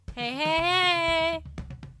Hey, hey, hey!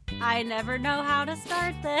 I never know how to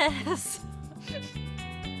start this.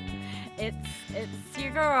 It's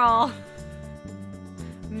your girl,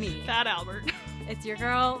 me. Fat Albert. It's your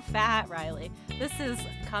girl, Fat Riley. This is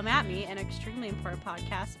Come At Me, an extremely important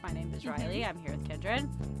podcast. My name is Riley. I'm here with Kindred.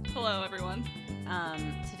 Hello, everyone.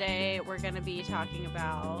 Today we're going to be talking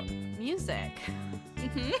about music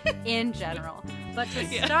in general. But to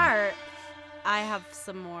start, I have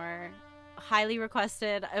some more highly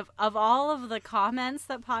requested of all of the comments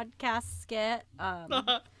that podcasts get.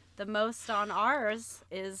 The most on ours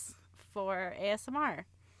is for ASMR.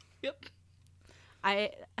 Yep. I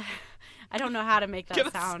don't know how to make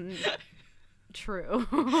that sound true.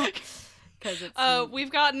 Because it's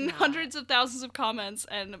we've gotten hundreds of thousands of comments,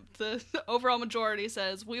 and the overall majority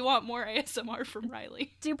says we want more ASMR from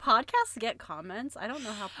Riley. Do podcasts get comments? I don't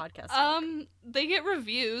know how podcasts work. They get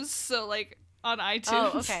reviews, so like on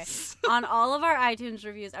iTunes. Oh, okay. On all of our iTunes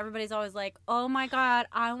reviews, everybody's always like, "Oh my god,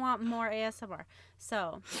 I want more ASMR."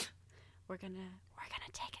 So we're gonna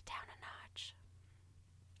take it down a notch.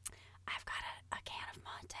 I've got a can of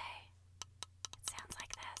Monte. It sounds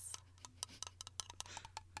like this.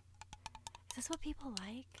 Is this what people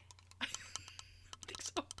like? I think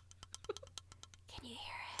so. Can you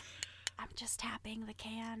hear it? I'm just tapping the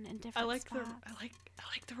can in different spots. I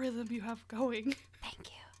like the rhythm you have going.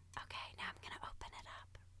 Thank you. Okay, now I'm gonna open it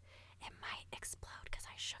up. It might explode because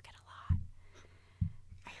I shook it a lot.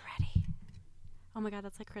 Are you ready? Oh my god,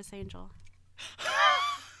 that's like Chris Angel.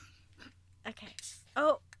 Okay.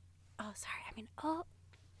 Oh, sorry. I mean, oh.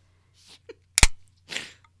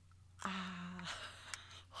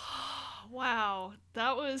 Wow,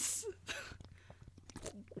 that was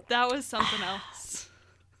something else.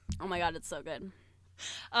 Oh my god, it's so good.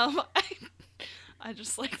 I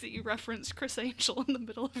just like that you referenced Chris Angel in the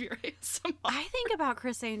middle of your ASMR. I think about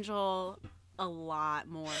Chris Angel a lot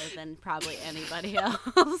more than probably anybody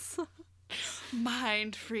else.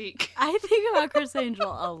 Mind freak. I think about Chris Angel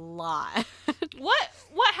a lot.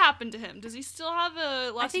 What happened to him? Does he still have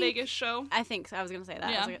a Las Vegas show? I think so. I was gonna say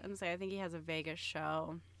that. Yeah. I was gonna say I think he has a Vegas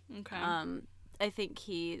show. Okay. I think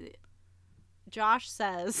Josh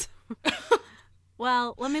says.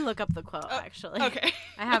 Well, let me look up the quote, actually. Okay.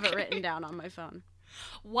 I have it written down on my phone.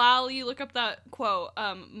 While you look up that quote,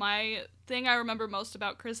 my thing I remember most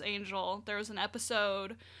about Chris Angel, there was an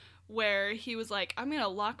episode where he was like, I'm going to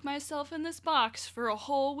lock myself in this box for a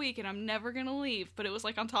whole week and I'm never going to leave. But it was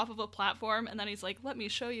like on top of a platform. And then he's like, let me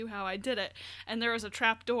show you how I did it. And there was a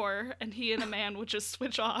trap door and he and a man would just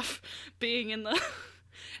switch off being in the...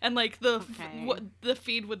 And, like, the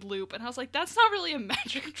feed would loop. And I was like, that's not really a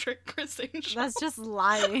magic trick, Chris Angel. That's just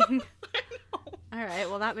lying. I know. All right,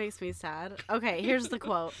 well, that makes me sad. Okay, here's the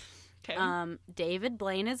quote. Okay. David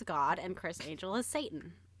Blaine is God and Chris Angel is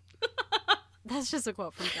Satan. That's just a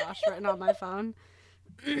quote from Josh written on my phone.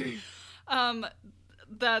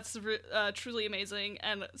 That's truly amazing.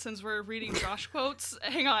 And since we're reading Josh quotes,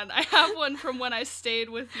 hang on. I have one from when I stayed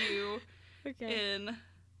with you in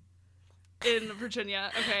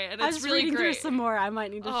Virginia. Okay, and it's really great. Through some more. I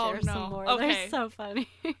might need to share some more. Okay. They're so funny.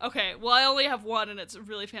 Okay, well, I only have one, and it's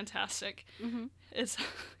really fantastic. Mm-hmm. It's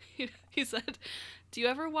he said, "Do you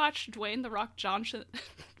ever watch Dwayne The Rock Johnson?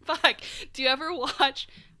 Fuck. Do you ever watch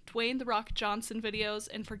Dwayne The Rock Johnson videos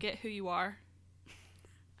and forget who you are?"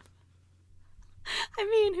 I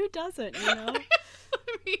mean, who doesn't? You know.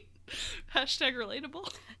 I mean, hashtag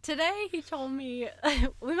relatable. Today he told me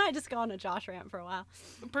we might just go on a Josh rant for a while.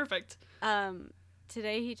 Perfect.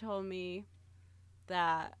 Today he told me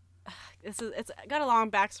that it's got a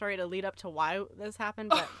long backstory to lead up to why this happened,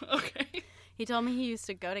 but okay. He told me he used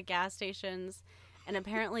to go to gas stations and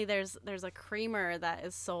apparently there's a creamer that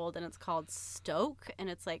is sold and it's called Stoke and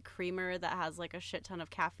it's like creamer that has like a shit ton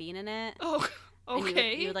of caffeine in it. Oh,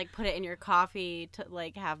 okay. And you would like put it in your coffee to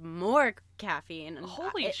like have more caffeine. And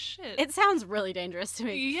holy shit. It sounds really dangerous to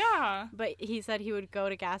me. Yeah. But he said he would go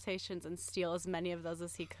to gas stations and steal as many of those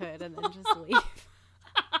as he could and then just leave.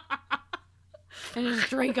 And just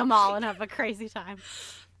drink them all and have a crazy time.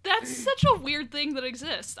 That's such a weird thing that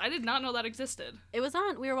exists. I did not know that existed. We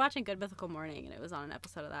were watching Good Mythical Morning and it was on an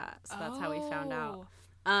episode of that. So that's how we found out.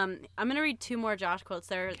 I'm going to read two more Josh quotes.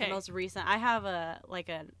 They're the most recent. I have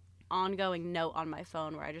an ongoing note on my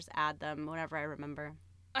phone where I just add them whenever I remember.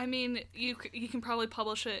 I mean, you can probably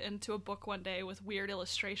publish it into a book one day with weird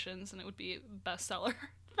illustrations and it would be a bestseller.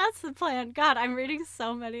 That's the plan. God, I'm reading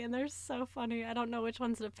so many and they're so funny. I don't know which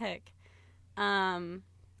ones to pick.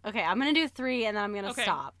 Okay, I'm going to do 3 and then I'm going to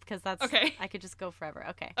stop because that's I could just go forever.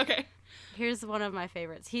 Okay. Here's one of my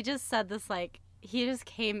favorites. He just said this he just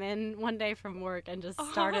came in one day from work and just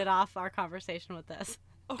started off our conversation with this.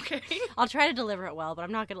 Okay. I'll try to deliver it well, but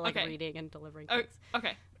I'm not gonna like Okay. reading and delivering things.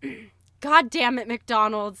 Okay. God damn it,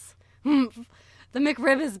 McDonald's. The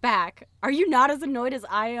McRib is back. Are you not as annoyed as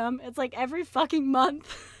I am? It's like every fucking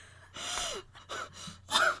month.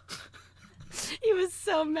 He was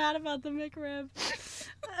so mad about the McRib.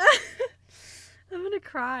 I'm gonna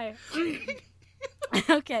cry.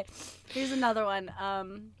 Okay, here's another one.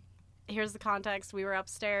 Here's the context. We were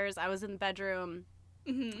upstairs. I was in the bedroom,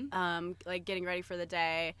 like getting ready for the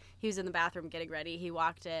day. He was in the bathroom getting ready. He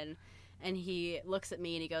walked in, and he looks at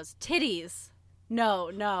me and he goes, "Titties."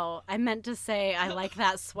 No, I meant to say I like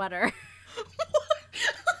that sweater.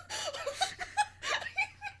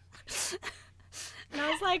 And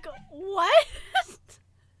I was like, what?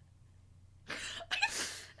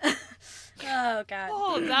 Oh, God.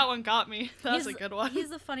 Oh, that one got me. That was a good one. He's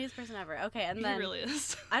the funniest person ever. Okay, and then... He really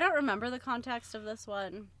is. I don't remember the context of this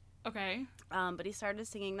one. Okay. But he started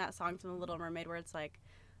singing that song from The Little Mermaid where it's like,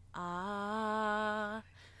 ah...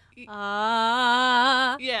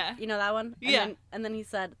 Yeah. You know that one? And and then he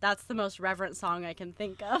said, that's the most reverent song I can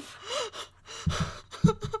think of.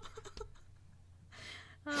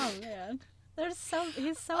 Oh, man.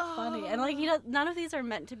 He's so funny. And, like, none of these are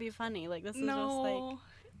meant to be funny. Like, this is just, like,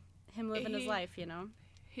 him living his life, you know?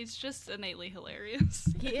 He's just innately hilarious.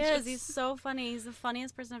 He is. He's so funny. He's the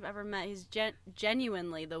funniest person I've ever met. He's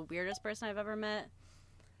genuinely the weirdest person I've ever met.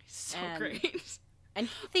 He's so great. And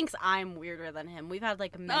he thinks I'm weirder than him. We've had,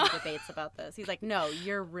 like, many debates about this. He's like, no,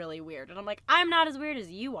 you're really weird. And I'm like, I'm not as weird as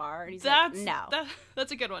you are. And he's like, no.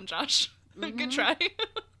 That's a good one, Josh. Mm-hmm. Good try.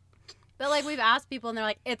 But, like, we've asked people, and they're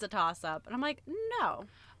like, it's a toss-up. And I'm like, no.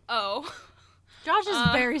 Oh. Josh is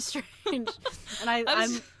very strange. And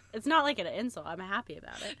I'm it's not like an insult. I'm happy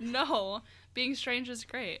about it. No. Being strange is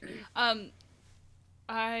great.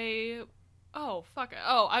 Oh, fuck it.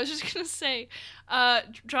 Oh, I was just gonna say,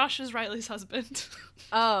 Josh is Riley's husband.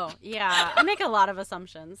 Oh, yeah. I make a lot of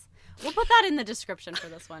assumptions. We'll put that in the description for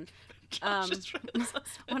this one. Josh is Riley's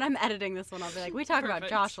husband. When I'm editing this one, I'll be like, we talk about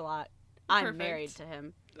Josh a lot. I'm Perfect. married to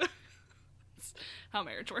him. That's how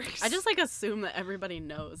marriage works. I just, like, assume that everybody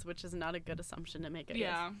knows, which is not a good assumption to make, I guess.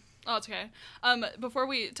 Yeah. Oh, it's okay. Before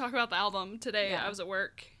we talk about the album, today I was at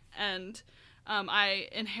work, and... I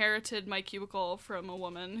inherited my cubicle from a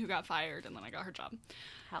woman who got fired, and then I got her job.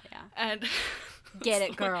 Hell yeah. And get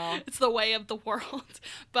it, girl. It's the way of the world.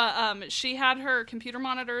 But she had her computer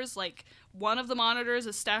monitors, like, one of the monitors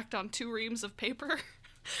is stacked on 2 reams of paper.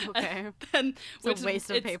 Okay. It's a waste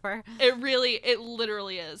of paper. It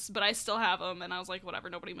literally is. But I still have them, and I was like, whatever,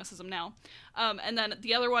 nobody misses them now. And then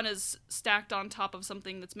the other one is stacked on top of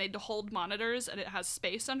something that's made to hold monitors, and it has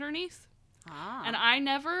space underneath. Ah. And I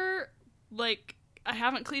never... Like, I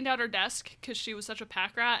haven't cleaned out her desk because she was such a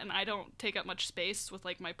pack rat, and I don't take up much space with,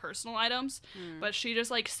 like, my personal items. But she just,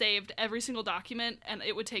 like, saved every single document, and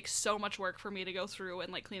it would take so much work for me to go through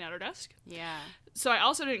and, like, clean out her desk. Yeah. So I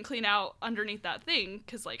also didn't clean out underneath that thing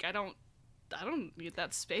because, like, I don't need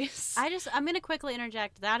that space. I'm going to quickly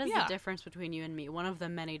interject. That is the difference between you and me. One of the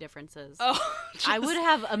many differences. Oh, I would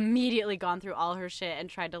have immediately gone through all her shit and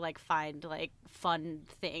tried to, like, find, like, fun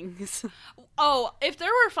things. Oh, if there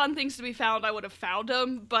were fun things to be found, I would have found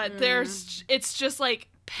them. But it's just, like,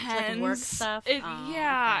 pens. Like work stuff? Okay.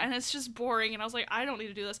 And it's just boring. And I was like, I don't need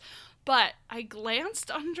to do this. But I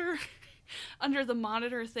glanced under the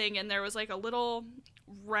monitor thing, and there was, like, a little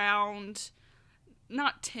round...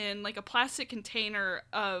 not tin, like a plastic container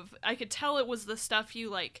of, I could tell it was the stuff you,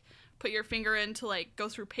 like, put your finger in to, like, go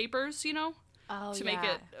through papers, you know? Oh, to make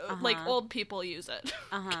it, like, old people use it.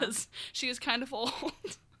 Because she is kind of old.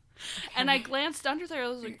 And I glanced under there, I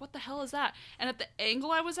was like, what the hell is that? And at the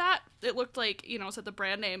angle I was at, it looked like, you know, it said the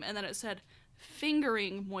brand name, and then it said,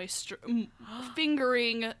 moistener.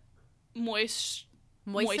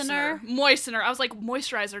 Moistener. I was like,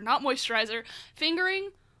 moisturizer, not moisturizer.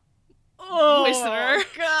 Fingering moistener.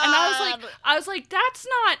 God. And I was like,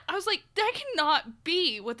 that cannot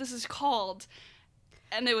be what this is called.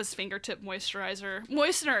 And it was fingertip moisturizer.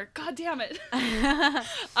 Moistener. God damn it.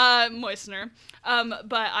 Moistener.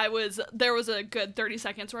 But there was a good 30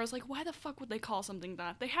 seconds where I was like, why the fuck would they call something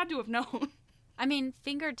that? They had to have known. I mean,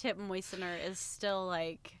 fingertip moistener is still,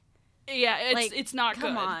 like... Yeah, it's not good.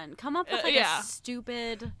 Come on. Come up with, like, a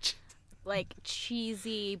stupid... like,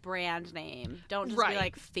 cheesy brand name. Don't just be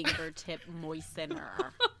like fingertip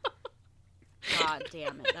moistener. God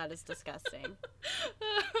damn it. That is disgusting.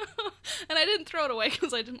 And I didn't throw it away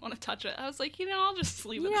because I didn't want to touch it. I was like, I'll just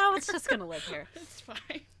leave it there. It's just going to live here. It's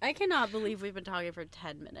fine. I cannot believe we've been talking for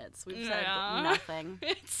 10 minutes. We've said nothing.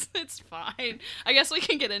 It's fine. I guess we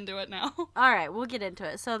can get into it now. All right, we'll get into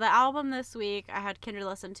it. So the album this week I had Kindred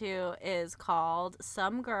listen to is called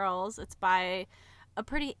Some Girls. It's by a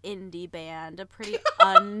pretty indie band, a pretty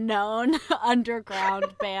unknown underground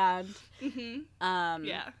band.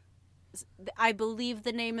 Yeah. I believe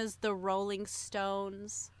the name is the Rolling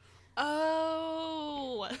Stones.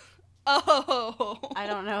 Oh. I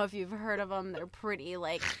don't know if you've heard of them. They're pretty,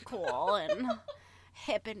 like, cool and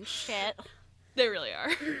hip and shit. They really are.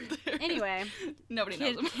 Anyway. Nobody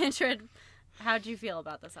knows them. Kindred, how'd you feel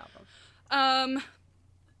about this album?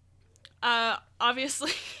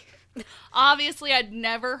 Obviously I'd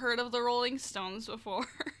never heard of the Rolling Stones before.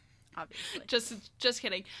 Obviously. Just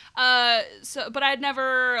kidding. But I'd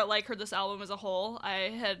never, like, heard this album as a whole.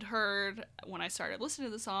 I had heard, when I started listening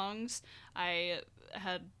to the songs, I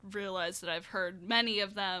had realized that I've heard many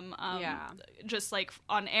of them, just, like,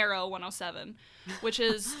 on Arrow 107, which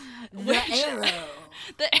is...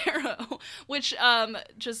 The Arrow, which,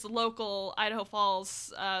 just local Idaho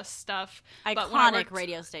Falls, stuff. Iconic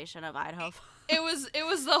radio station of Idaho Falls. It was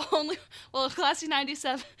the only, well, Classy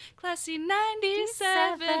 97, KLCE,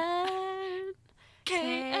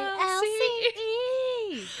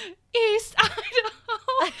 East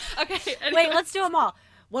Idaho. Okay. Anyway. Wait, let's do them all.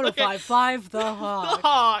 105.5 The Hawk. The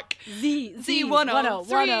Hawk. Z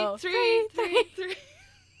 1033.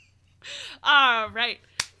 All right.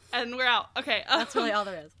 And we're out. Okay. That's really all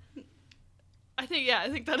there is. I think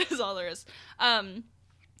that is all there is.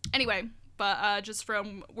 Anyway, but just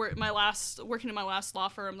from working in my last law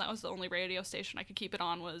firm, that was the only radio station I could keep it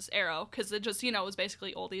on was Arrow, because it just, was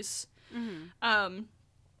basically oldies. Mm-hmm.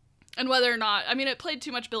 And whether or not, I mean, it played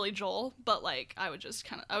too much Billy Joel, but, like, I would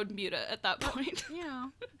mute it at that point. Yeah.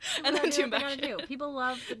 And then tune back in. People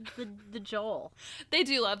love the Joel. They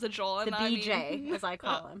do love the Joel. And the BJ, as I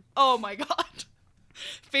call him. Oh my god.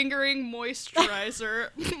 Fingering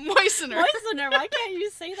moisturizer. Moistener. Why can't you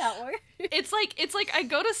say that word? It's like I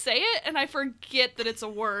go to say it and I forget that it's a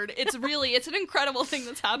word. It's an incredible thing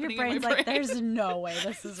that's happening Your brain's in my brain. Like, there's no way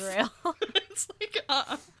this is real. It's like,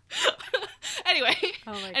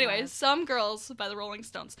 Anyway, Some Girls by the Rolling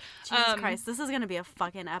Stones. Jesus Christ, this is gonna be a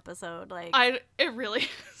fucking episode. Like, it really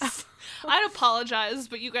is. I'd apologize,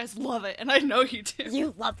 but you guys love it, and I know you do.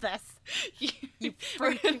 You love this. You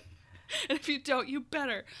freak. And if you don't, you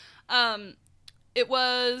better. It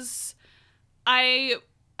was, I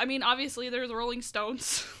mean, obviously they're the Rolling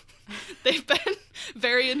Stones. They've been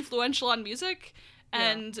very influential on music.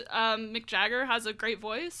 And Mick Jagger has a great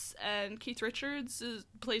voice, and Keith Richards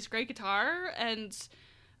plays great guitar, and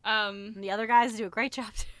the other guys do a great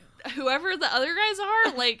job too. Whoever the other guys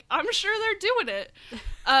are, like, I'm sure they're doing it.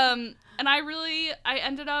 And I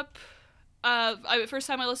ended up, first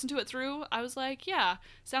time I listened to it through, I was like, yeah,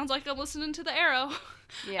 sounds like I'm listening to the Arrow.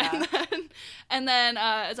 Yeah. And then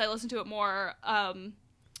as I listened to it more, I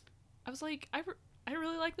was like, I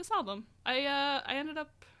really like this album. I ended up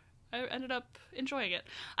enjoying it.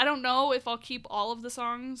 I don't know if I'll keep all of the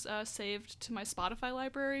songs saved to my Spotify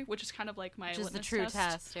library, which is kind of like my litmus test. Which is the true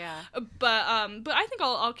test, yeah. But I think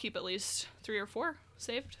I'll keep at least 3 or 4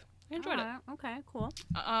 saved. I enjoyed it. Okay, cool.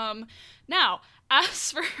 Now,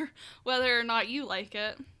 as for whether or not you like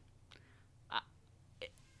it,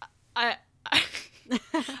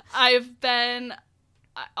 I've been...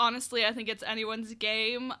 Honestly, I think it's anyone's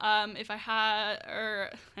game. If I had, or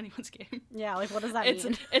anyone's game. Yeah, like, what does that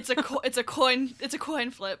mean? It's a coin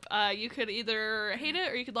flip. You could either hate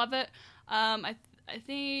it or you could love it. I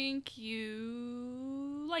think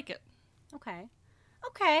you like it. Okay.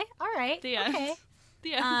 All right. The end. Okay.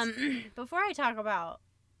 The end. Before I talk about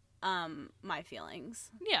my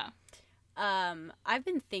feelings. Yeah. I've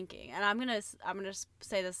been thinking, and I'm gonna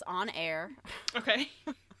say this on air. Okay.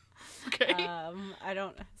 Okay.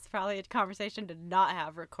 It's probably a conversation to not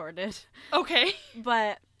have recorded. Okay.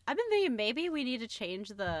 But I've been thinking maybe we need to change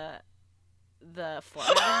the format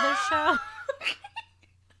of this show.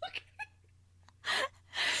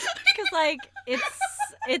 Because, like,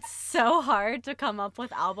 it's so hard to come up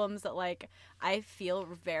with albums that, like, I feel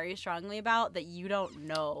very strongly about that you don't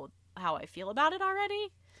know how I feel about it already.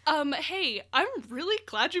 Hey, I'm really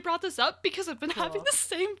glad you brought this up because I've been having the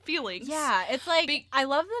same feelings. Yeah, it's like, I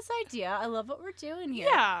love this idea. I love what we're doing here.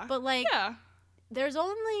 Yeah. But, like, there's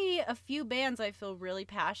only a few bands I feel really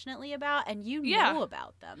passionately about, and you know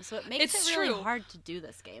about them. So it makes it really hard to do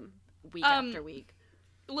this game week after week.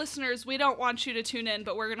 Listeners, we don't want you to tune in,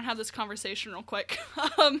 but we're going to have this conversation real quick.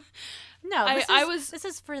 No, this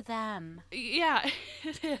is for them. Yeah,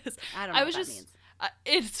 it is. I don't know what that means.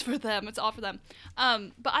 It's for them. It's all for them.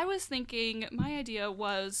 But I was thinking, my idea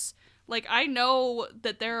was, Like, I know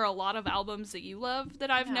that there are a lot of albums that you love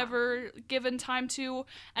that I've never given time to,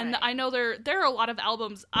 and I know there are a lot of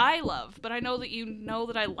albums I love, but I know that you know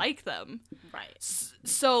that I like them. Right.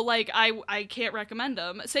 So, like, I can't recommend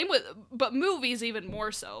them. Same with, but movies even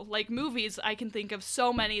more so. Like, movies, I can think of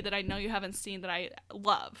so many that I know you haven't seen that I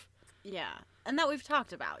love. Yeah. And that we've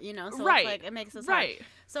talked about, you know? So right. It's like, it makes us hard.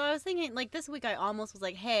 So I was thinking, like, this week I almost was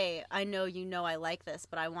like, hey, I know you know I like this,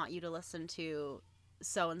 but I want you to listen to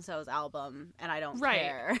so-and-so's album, and I don't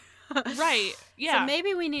care. Right. Yeah. So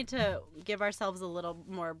maybe we need to give ourselves a little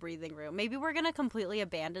more breathing room. Maybe we're going to completely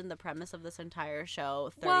abandon the premise of this entire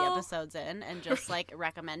show 30 episodes in and just, like,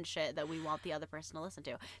 recommend shit that we want the other person to listen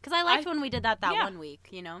to. Because I liked when we did that one week,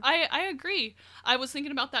 you know? I agree. I was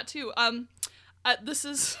thinking about that, too. This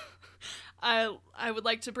is... I would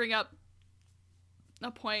like to bring up a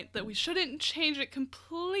point that we shouldn't change it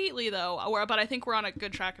completely, though. But I think we're on a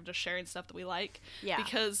good track of just sharing stuff that we like. Yeah.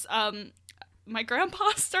 Because my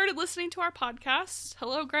grandpa started listening to our podcast.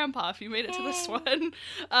 Hello, Grandpa, if you made it to this one.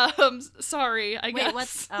 Sorry, I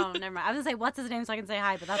guess. Oh, never mind. I was going to say, what's his name so I can say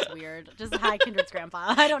hi, but that's weird. Just hi, Kindred's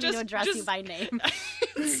grandpa. I don't need to address you by name.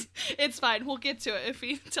 It's fine. We'll get to it if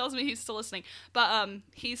he tells me he's still listening. But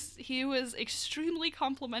he was extremely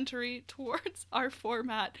complimentary towards our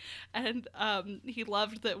format, and he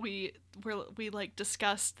loved that we like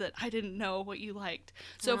discussed that I didn't know what you liked.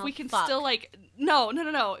 So if we can still like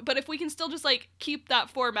no, but if we can still just like keep that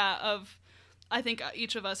format of, I think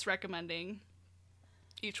each of us recommending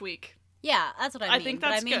each week. Yeah, that's what I mean. I think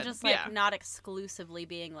that's good. Just like not exclusively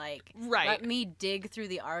being like, let me dig through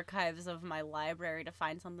the archives of my library to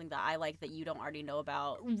find something that I like that you don't already know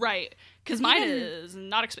about. Right, because mine is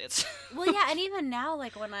not expensive. Well, yeah, and even now,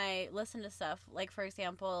 like when I listen to stuff, like for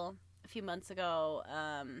example, a few months ago,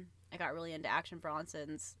 I got really into Action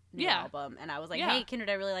Bronson's new album, and I was like, hey,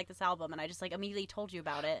 Kindred, I really like this album, and I just like immediately told you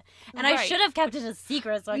about it, and I should have kept it a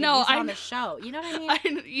secret so I could use it on the show. You know what I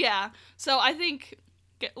mean? Yeah. So I think,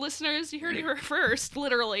 listeners, you heard it here first.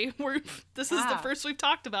 Literally, this is the first we've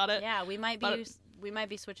talked about it. Yeah, we might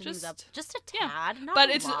be switching things up just a tad, not but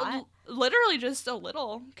a it's lot. Literally just a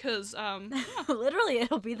little, because literally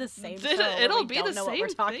it'll be the same show. It'll be the same same what we're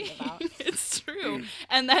talking thing. About. It's true.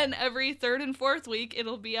 And then every third and fourth week,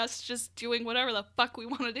 it'll be us just doing whatever the fuck we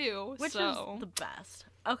want to do. Which is the best.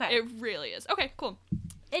 Okay, it really is. Okay, cool.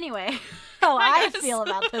 Anyway, how I feel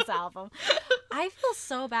about this album. I feel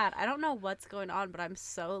so bad. I don't know what's going on, but I'm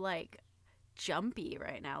so like jumpy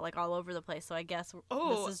right now, like all over the place. So I guess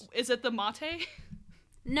is it the mate?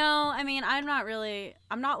 No, I mean, I'm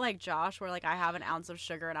not like Josh where like I have an ounce of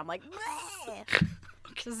sugar and I'm like,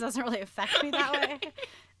 this doesn't really affect me that way.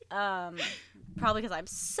 Probably because I'm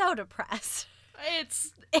so depressed.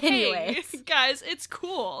 Anyways. Hey, guys, it's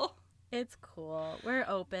cool. It's cool. We're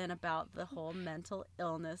open about the whole mental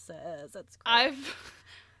illnesses. It's cool.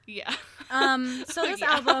 So this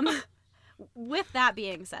album, with that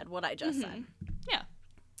being said, what I just said. Yeah.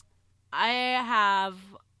 I have,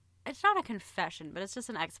 it's not a confession, but it's just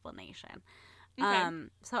an explanation. Okay.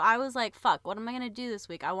 So I was like, fuck, what am I going to do this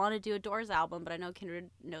week? I want to do a Doors album, but I know Kindred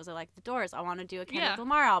knows I like the Doors. I want to do a Kendrick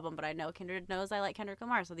Lamar album, but I know Kindred knows I like Kendrick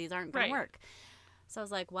Lamar, so these aren't going to work. So I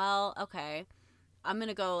was like, well, okay. I'm going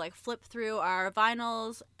to go, like, flip through our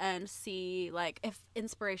vinyls and see, like, if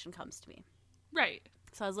inspiration comes to me. Right.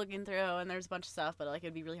 So I was looking through, and there's a bunch of stuff, but, like,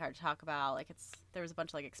 it'd be really hard to talk about. Like, there was a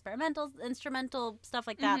bunch of, like, experimental, instrumental stuff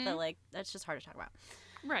like that that, like, that's just hard to talk about.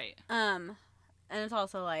 Right. And it's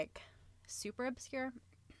also, like, super obscure.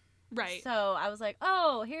 Right. So I was like,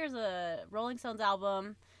 oh, here's a Rolling Stones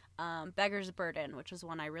album, Beggar's Burden, which is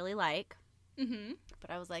one I really like. Mm-hmm.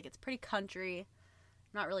 But I was like, it's pretty country.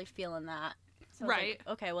 I'm not really feeling that. So like,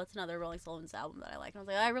 okay, what's another Rolling Stones album that I like? And I was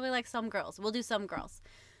like, I really like Some Girls. We'll do Some Girls.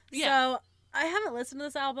 Yeah. So I haven't listened to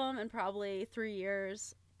this album in probably 3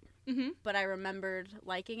 years, but I remembered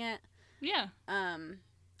liking it. Yeah.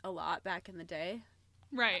 A lot back in the day.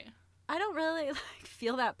 Right. I don't really like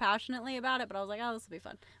feel that passionately about it, but I was like, oh, this will be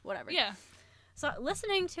fun. Whatever. Yeah. So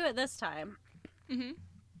listening to it this time,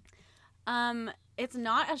 it's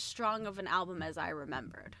not as strong of an album as I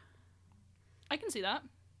remembered. I can see that.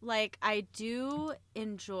 Like, I do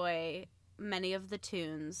enjoy many of the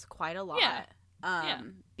tunes quite a lot. Yeah.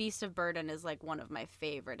 Beast of Burden is, like, one of my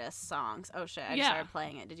favoriteest songs. Oh, shit. I just started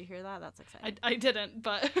playing it. Did you hear that? That's exciting. I didn't,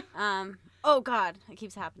 but... Oh, God. It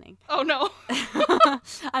keeps happening. Oh, no.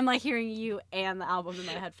 I'm, like, hearing you and the album in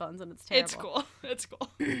my headphones, and it's terrible. It's cool.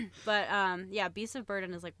 But, yeah, Beast of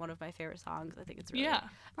Burden is, like, one of my favorite songs. I think it's really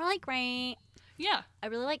great. Yeah. I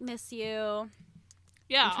really like Miss You.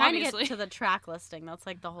 Yeah, I'm trying to get to the track listing. That's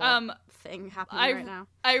like the whole thing happening right now.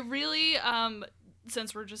 I really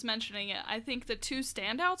since we're just mentioning it, I think the two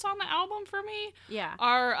standouts on the album for me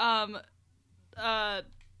are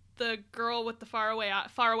the girl with the faraway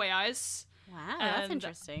eyes. Wow, that's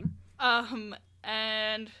interesting.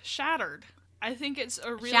 And Shattered. I think it's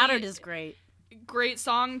a really Shattered is great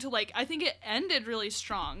song to like. I think it ended really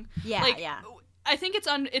strong. Yeah, like, yeah. I think it's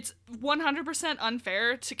 100%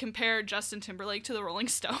 unfair to compare Justin Timberlake to the Rolling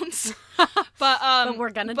Stones. But we're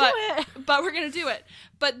gonna do it. But we're gonna do it.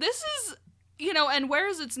 But this is, and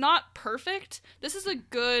whereas it's not perfect, this is a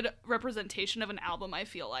good representation of an album, I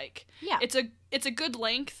feel like. Yeah. It's a good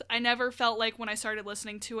length. I never felt like when I started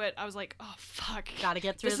listening to it, I was like, oh, fuck. Gotta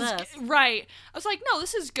get through this. Right. I was like, no,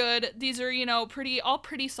 this is good. These are,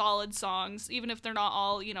 pretty solid songs, even if they're not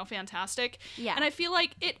all, fantastic. Yeah. And I feel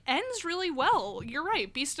like it ends really well. You're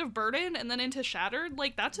right. Beast of Burden and then into Shattered.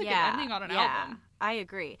 Like, that's a good ending on an album. I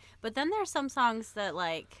agree. But then there's some songs that,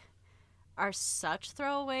 like, are such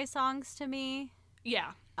throwaway songs to me.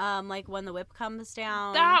 Yeah. Like When the Whip Comes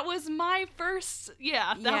Down. That was my first,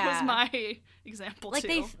 that was my example, like,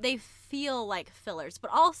 too. They feel like fillers, but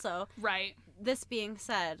also, right. This being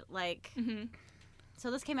said, like, so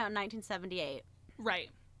this came out in 1978. Right.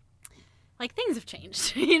 Like, things have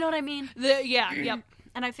changed. You know what I mean? Yep.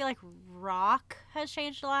 And I feel like rock has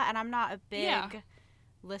changed a lot, and I'm not a big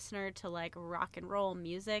listener to, like, rock and roll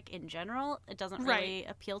music in general. It doesn't really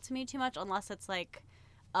appeal to me too much unless it's, like,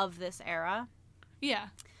 of this era. Yeah.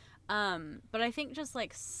 But I think just,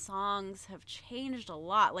 like, songs have changed a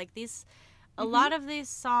lot. Like, a lot of these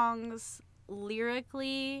songs,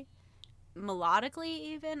 lyrically, melodically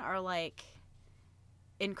even, are, like,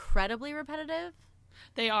 incredibly repetitive.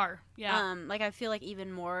 They are, yeah. Like, I feel like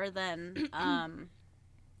even more than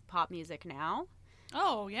pop music now.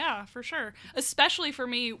 Oh, yeah, for sure. Especially for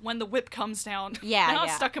me when the whip comes down. Yeah, now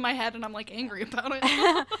it's stuck in my head and I'm, like, angry about it.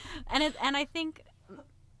 and I think...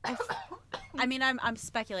 I mean, I'm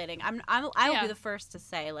speculating. I will be the first to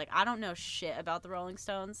say, like, I don't know shit about the Rolling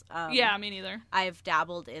Stones. Yeah, me neither. I've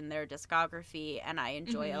dabbled in their discography and I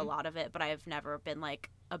enjoy a lot of it, but I've never been, like,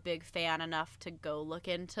 a big fan enough to go look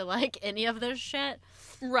into, like, any of this shit.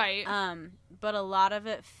 Right. But a lot of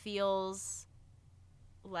it feels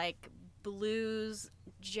like blues,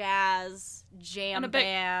 jazz, jam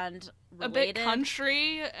band related. A bit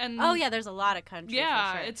country and oh yeah, there's a lot of country.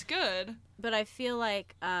 Yeah, for sure. it's good. But I feel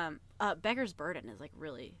like Beggar's Burden is, like,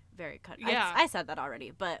 really very country. Yeah. I said that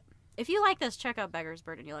already, but if you like this, check out Beggar's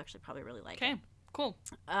Burden. You'll actually probably really like it. Okay, cool.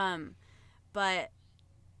 But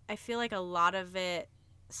I feel like a lot of it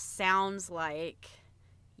sounds like,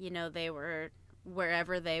 they were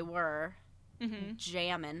wherever they were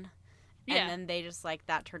jamming. Yeah. And then they just, like,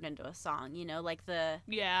 that turned into a song, like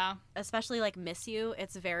especially, like, Miss You.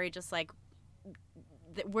 It's very just, like,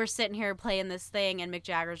 we're sitting here playing this thing and Mick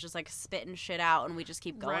Jagger's just, like, spitting shit out and we just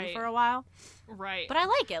keep going for a while. Right. But I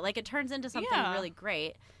like it. Like, it turns into something really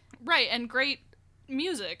great. Right, and great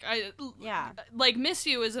music. Like, Miss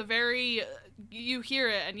You is a very, you hear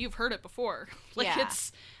it and you've heard it before. Like,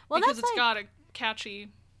 it's, because it's got a catchy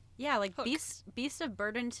like, hook. Beast of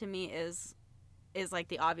Burden to me is like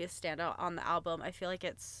the obvious standout on the album. I feel like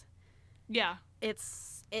it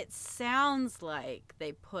sounds like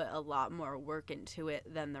they put a lot more work into it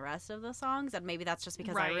than the rest of the songs, and maybe that's just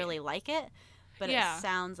because I really like it, but it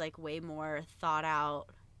sounds like way more thought out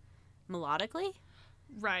melodically.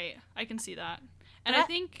 Right, I can see that. And I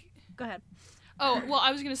think... Go ahead. Oh, well,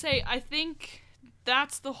 I was going to say, I think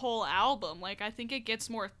that's the whole album. Like, I think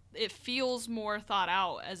it feels more thought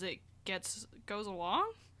out as it goes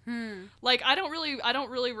along. Like, I don't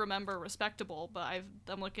really remember Respectable, but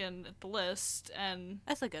I'm looking at the list and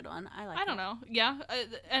that's a good one. I don't know. Yeah,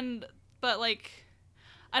 but like,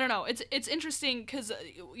 I don't know. It's interesting because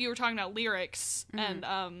you were talking about lyrics and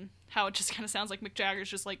how it just kind of sounds like Mick Jagger's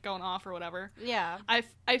just, like, going off or whatever. Yeah.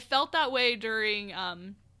 I felt that way during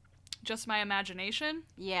Just My Imagination.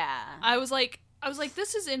 Yeah. I was like,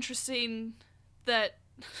 this is interesting that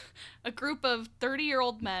a group of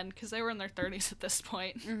 30-year-old men, because they were in their 30s at this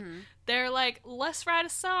point, they're like, let's write a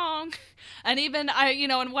song. And even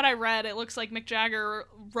in what I read, it looks like Mick Jagger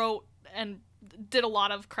wrote and did a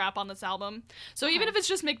lot of crap on this album. So even if it's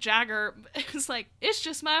just Mick Jagger, it's like, it's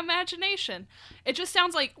just my imagination. It just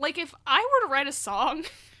sounds like if I were to write a song,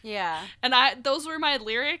 and those were my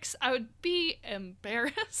lyrics, I would be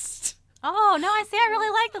embarrassed. Oh, no, I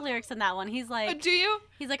really like the lyrics in that one. He's like... do you?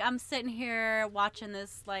 He's like, I'm sitting here watching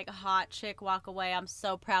this, like, hot chick walk away. I'm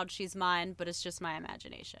so proud she's mine, but it's just my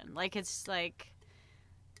imagination. Like, it's like...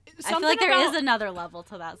 I feel like there is another level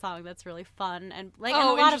to that song that's really fun, and like and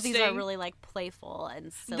a lot of these are really like playful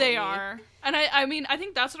and silly. They are, and I mean I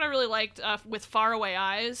think that's what I really liked with Faraway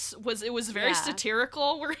Eyes was it was very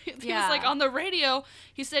satirical. Where he was like on the radio,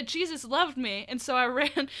 he said Jesus loved me, and so I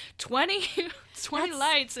ran 20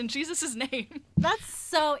 lights in Jesus' name. That's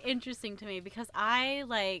so interesting to me because I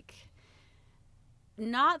like,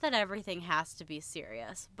 not that everything has to be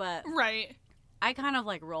serious, but right. I kind of,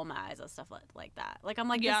 like, roll my eyes at stuff like that. Like, I'm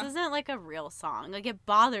like, this isn't, like, a real song. Like, it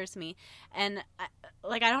bothers me. And,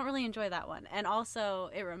 I don't really enjoy that one. And also,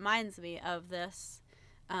 it reminds me of this.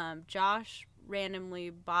 Josh randomly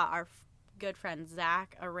bought our good friend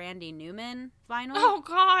Zach a Randy Newman vinyl. Oh,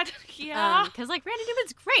 God. Yeah. Because, like, Randy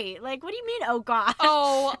Newman's great. Like, what do you mean, oh, God?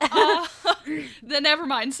 Oh, then never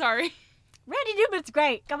mind. Sorry. Randy Newman's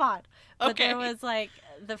great. Come on. But okay. There was, like,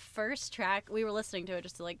 the first track, we were listening to it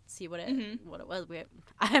just to, like, see what it was.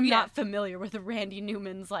 I'm not familiar with Randy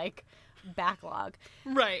Newman's, like, backlog.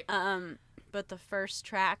 Right. But the first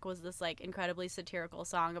track was this, like, incredibly satirical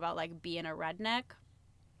song about, like, being a redneck.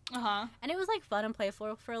 Uh-huh. And it was, like, fun and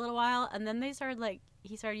playful for a little while. And then he started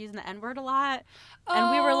using the N-word a lot.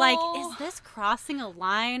 And we were like, is this crossing a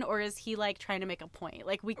line or is he, like, trying to make a point?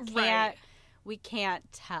 Like, we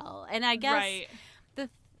can't tell. And I guess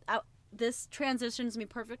this transitions me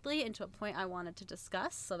perfectly into a point I wanted to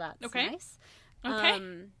discuss, so that's nice. Okay.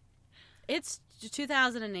 It's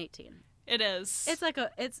 2018. It is. It's like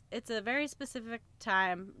it's a very specific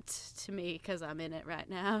time to me because I'm in it right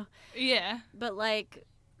now. Yeah. But like,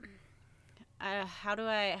 how do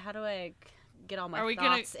I get all my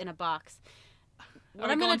thoughts in a box? Are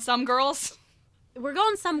we going some girls? We're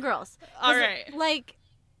going some girls. All right. Like,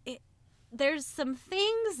 there's some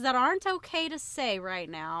things that aren't okay to say right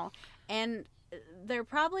now. And they're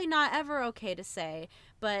probably not ever okay to say,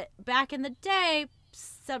 but back in the day,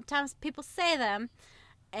 sometimes people say them.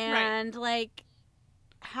 And, like,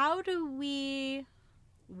 how do we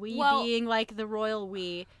being, like, the royal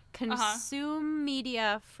we, consume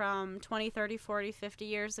media from 20, 30, 40, 50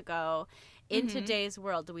 years ago in today's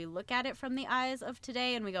world? Do we look at it from the eyes of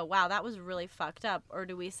today and we go, wow, that was really fucked up? Or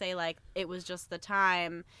do we say, like, it was just the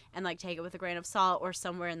time and, like, take it with a grain of salt or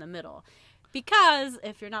somewhere in the middle? Because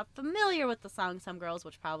if you're not familiar with the song Some Girls,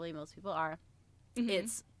 which probably most people are,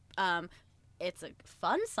 it's a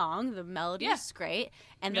fun song. The melody is great.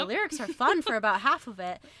 And the lyrics are fun for about half of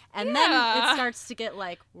it. And then it starts to get,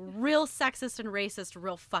 like, real sexist and racist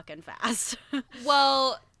real fucking fast.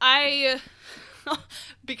 Well,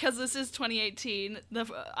 because this is 2018,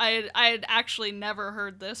 I had actually never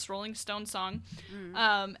heard this Rolling Stone song,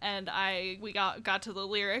 and we got to the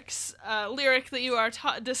lyric that you are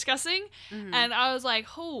discussing, and I was like,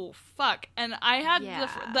 oh fuck! And I had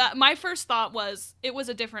my first thought was it was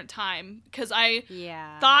a different time because I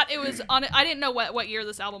thought it was on. I didn't know what year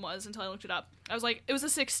this album was until I looked it up. I was like, it was the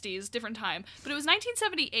 60s, different time, but it was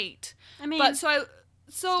 1978. I mean, but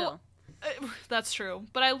still. That's true,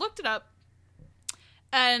 but I looked it up.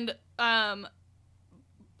 And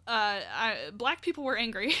black people were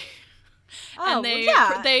angry, and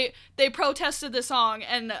they protested the song,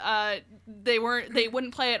 and they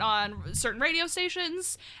wouldn't play it on certain radio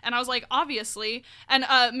stations. And I was like, obviously. And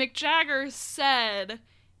Mick Jagger said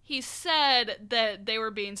that they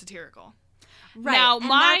were being satirical. Right. Now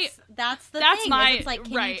that's the thing. It's like,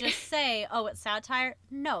 can you just say, oh, it's satire?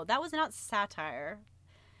 No, that was not satire.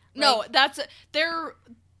 No,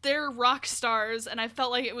 they're rock stars, and I felt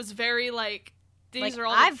like it was very, like, these are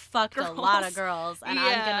all I've fucked girls. A lot of girls, and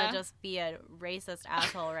I'm gonna just be a racist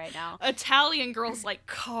asshole right now. Italian girls like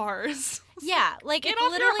cars. Yeah, like, Get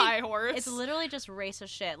off your high horse. It's literally just racist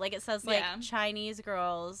shit. Like, it says, like, Chinese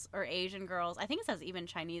girls or Asian girls. I think it says even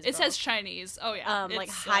Chinese girls. It says Chinese. Oh, yeah. Like,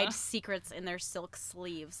 hide secrets in their silk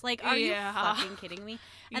sleeves. Like, are you fucking kidding me?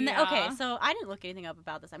 And then, okay, so I didn't look anything up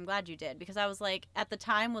about this. I'm glad you did, because I was like, at the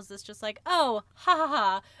time, was this just like, oh, ha ha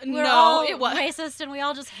ha, we're all racist and we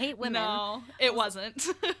all just hate women? No, it wasn't.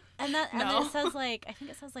 And then it says, like, I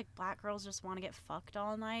think it says, like, black girls just want to get fucked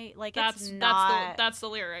all night. Like, that's the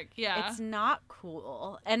lyric. Yeah, it's not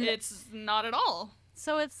cool, and it's not at all.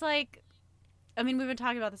 So it's like, I mean, we've been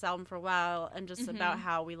talking about this album for a while, and just about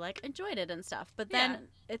how we, like, enjoyed it and stuff. But then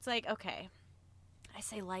it's like, okay, I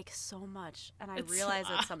say like so much, and I realize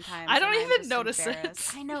it sometimes. I don't even notice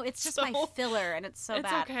it. I know, it's just my filler, and it's so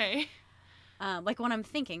bad. It's okay. Like when I'm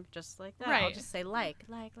thinking, just like that, I'll just say like.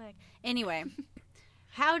 Anyway.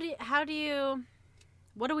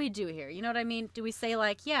 What do we do here? You know what I mean? Do we say,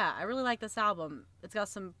 like, yeah, I really like this album. It's got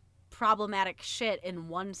some problematic shit in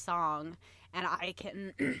one song, and I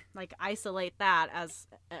can, like, isolate that as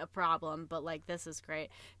a problem, but, like, this is great.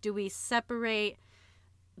 Do we separate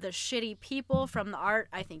the shitty people from the art,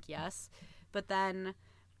 I think yes. But then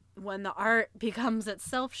when the art becomes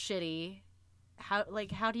itself shitty, how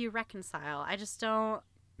do you reconcile? I just don't.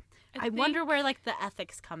 I wonder where like the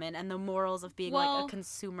ethics come in and the morals of being like a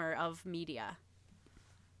consumer of media.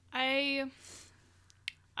 I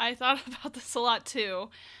thought about this a lot too,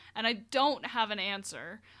 and I don't have an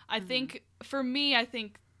answer. I think for me,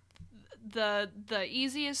 the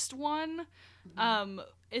easiest one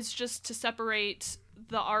is just to separate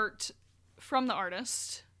the art from the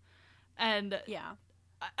artist. And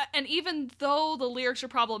and even though the lyrics are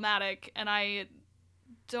problematic and I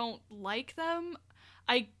don't like them,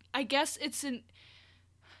 I guess it's in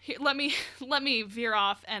here, let me veer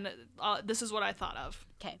off, and this is what I thought of.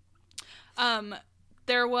 Okay.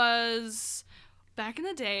 There was back in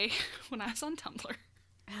the day when I was on Tumblr.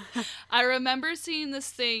 I remember seeing this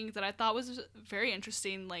thing that I thought was very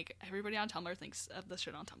interesting. Like, everybody on Tumblr thinks of this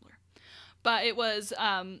shit on Tumblr. But it was,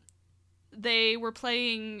 they were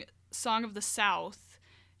playing Song of the South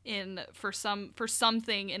for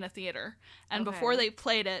something in a theater. And before they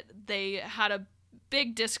played it, they had a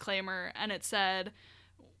big disclaimer, and it said,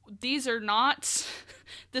 this is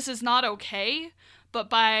not okay, but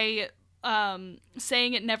by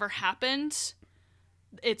saying it never happened,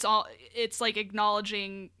 it's like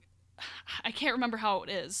acknowledging, I can't remember how it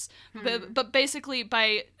is, but basically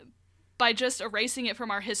by just erasing it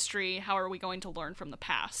from our history, how are we going to learn from the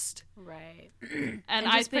past? Right. And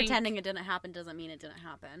just pretending it didn't happen doesn't mean it didn't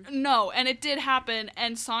happen. No, and it did happen,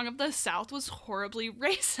 and Song of the South was horribly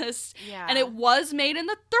racist. Yeah. And it was made in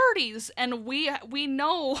the 30s, and we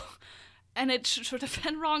know, and it should have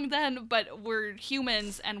been wrong then, but we're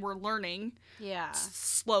humans and we're learning. Yeah.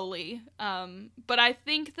 Slowly. But I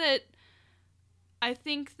think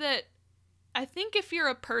if you're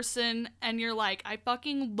a person and you're like, I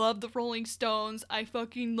fucking love the Rolling Stones, I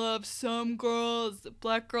fucking love some girls,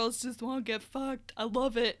 black girls just want to get fucked, I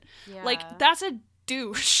love it. Yeah. Like, that's a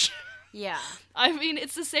douche. Yeah. I mean,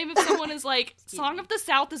 it's the same if someone is like, Song of the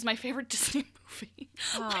South is my favorite Disney movie.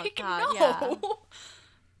 Oh, like, God, no.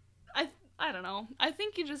 Yeah. I don't know. I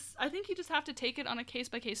think you just have to take it on a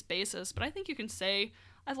case-by-case basis, but I think you can say,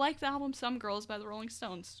 I like the album Some Girls by the Rolling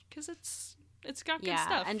Stones, because it's got good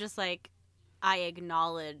stuff. And just like, I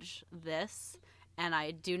acknowledge this, and I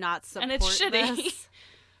do not support and it's shitty. This,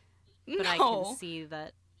 but No. I can see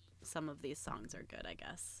that some of these songs are good, I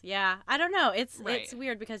guess. Yeah, I don't know. It's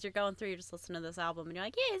weird because you're going through, you just listen to this album, and you're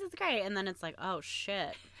like, yeah, this is great, and then it's like, oh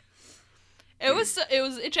shit.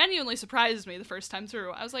 It genuinely surprised me the first time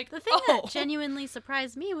through. I was like, the thing that genuinely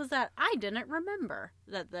surprised me was that I didn't remember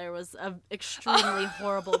that there was an extremely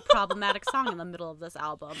horrible, problematic song in the middle of this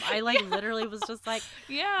album. I literally was just like,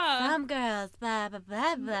 yeah, some girls, blah blah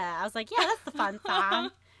blah blah. I was like, yeah, that's the fun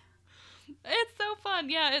song. It's so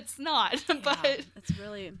fun. Yeah, it's not, yeah, but it's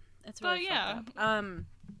really fucked up.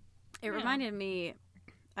 It reminded me.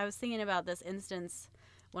 I was thinking about this instance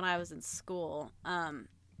when I was in school.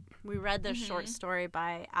 We read this short story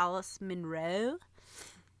by Alice Munro,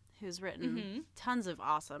 who's written tons of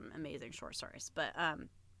awesome, amazing short stories. But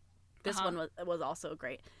this one was also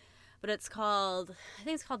great. But I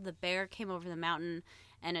think it's called The Bear Came Over the Mountain.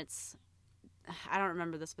 And I don't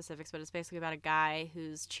remember the specifics, but it's basically about a guy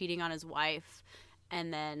who's cheating on his wife.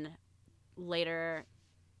 And then later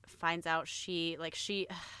finds out do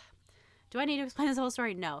I need to explain this whole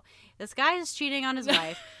story? No. This guy is cheating on his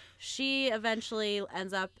wife. She eventually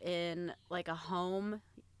ends up in, like, a home.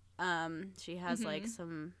 She has, like,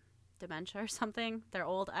 some dementia or something. They're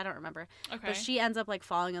old. I don't remember. Okay. But she ends up, like,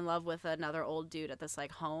 falling in love with another old dude at this,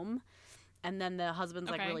 like, home. And then the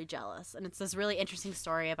husband's, like, really jealous. And it's this really interesting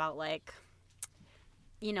story about, like,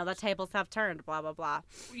 you know, the tables have turned, blah, blah, blah.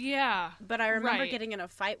 Yeah. But I remember getting in a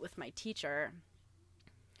fight with my teacher,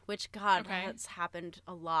 which, God, that's happened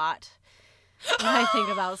a lot. When I think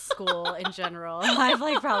about school in general.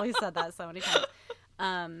 I've probably said that so many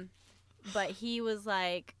times. But he was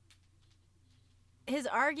like, his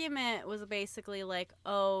argument was basically like,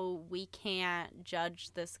 oh, we can't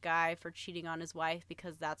judge this guy for cheating on his wife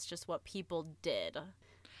because that's just what people did.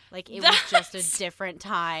 Like, it was just a different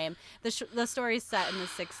time. The story's set in the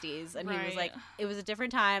 60s, and he was like, it was a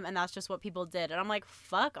different time, and that's just what people did. And I'm like,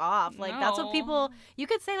 fuck off. Like, that's what people, you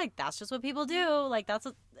could say, like, that's just what people do. Like,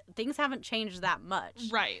 things haven't changed that much.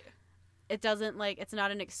 Right. It doesn't, like, it's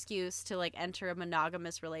not an excuse to, like, enter a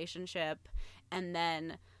monogamous relationship and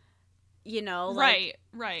then, you know, like.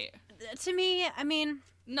 Right. To me, I mean.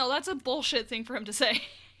 No, that's a bullshit thing for him to say.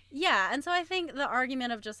 Yeah, and so I think the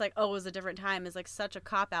argument of just like, oh, it was a different time is like such a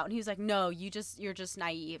cop-out. And he was like, no, you're just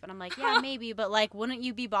naive. And I'm like, yeah, maybe, but like, wouldn't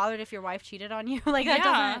you be bothered if your wife cheated on you? Like, that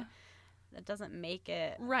doesn't, That doesn't make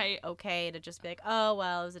it right okay to just be like, oh,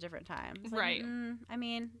 well, it was a different time. It's right. Like, I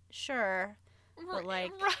mean, sure. But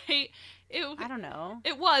like, right. I don't know.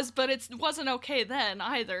 It was, but it wasn't okay then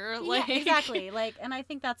either. Like, yeah, exactly. Like, and I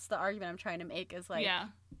think that's the argument I'm trying to make is like, yeah.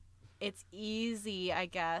 It's easy, I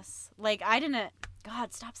guess. Like, I didn't.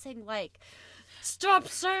 God, stop saying like. Stop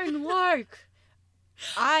saying like.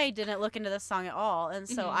 I didn't look into this song at all, and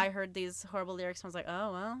so I heard these horrible lyrics and I was like,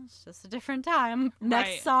 oh, well, it's just a different time.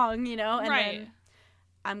 Next song, you know? And then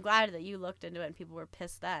I'm glad that you looked into it and people were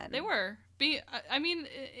pissed then. They were. I mean,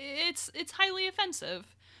 it's highly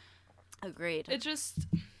offensive. Agreed. It just...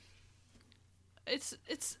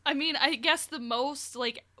 It's I mean, I guess the most,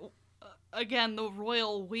 like, again, the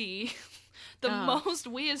royal we, most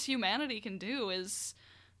we as humanity can do is,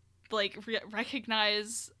 like,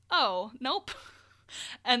 recognize, oh, nope.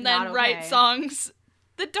 And then write songs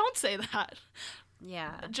that don't say that.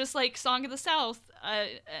 Yeah. Just like Song of the South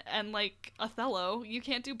and like Othello, you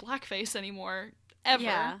can't do blackface anymore. Ever.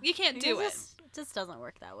 Yeah. You can't do it. It just doesn't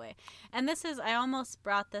work that way. And this is, I almost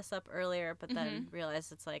brought this up earlier, but then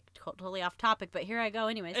realized it's like totally off topic. But here I go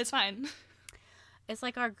anyways. It's fine. It's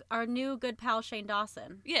like our new good pal Shane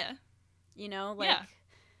Dawson. Yeah. You know, like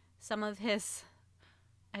some of his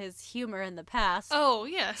humor in the past. Oh,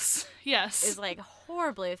 yes. Yes. Is like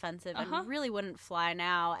horribly offensive and really wouldn't fly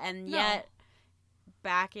now. And yet,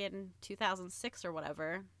 back in 2006 or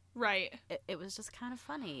whatever, right, it was just kind of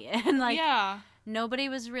funny. And like, nobody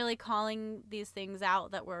was really calling these things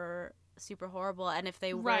out that were super horrible. And if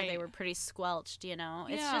they were, they were pretty squelched, you know?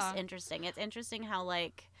 It's just interesting. It's interesting how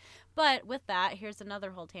like, but with that, here's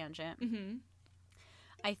another whole tangent.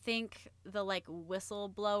 I think the like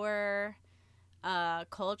whistleblower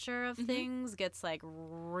culture of things gets like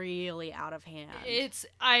really out of hand.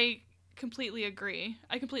 I completely agree.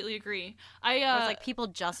 It's like people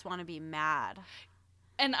just want to be mad,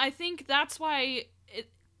 and I think that's why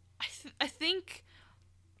I think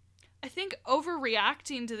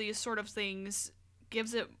overreacting to these sort of things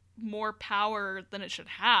gives it more power than it should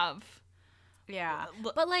have. Yeah,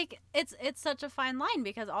 but like it's such a fine line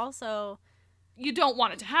because also you don't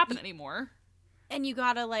want it to happen anymore, and you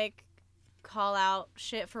gotta like call out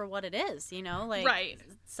shit for what it is, you know? Like,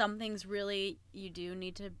 some things really, you do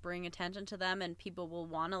need to bring attention to them, and people will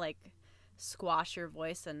want to, like, squash your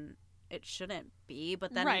voice, and it shouldn't be.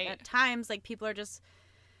 But then at times, like, people are just,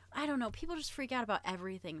 I don't know, people just freak out about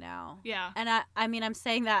everything now. Yeah. And I mean, I'm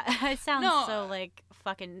saying that, it sounds so, like,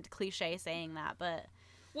 fucking cliche saying that, but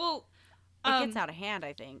well, it gets out of hand,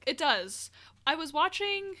 I think. It does. I was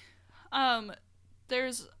watching,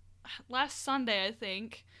 there's, last Sunday, I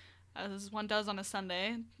think, as one does on a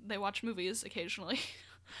Sunday. They watch movies occasionally.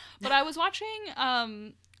 But I was watching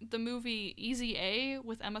the movie Easy A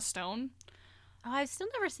with Emma Stone. Oh, I've still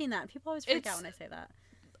never seen that. People always freak out when I say that.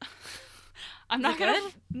 I'm not gonna.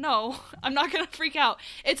 No, I'm not gonna freak out.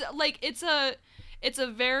 It's like it's a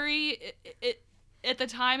very. At the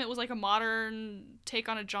time, it was like a modern take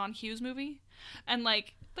on a John Hughes movie, and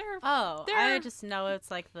like I just know it's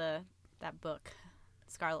like that book.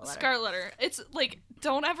 Scarlet Letter. It's like,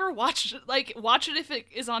 don't ever watch it if it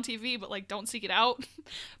is on TV, but like don't seek it out.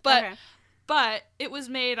 But it was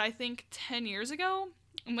made, I think, 10 years ago,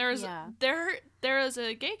 and there is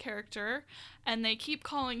a gay character, and they keep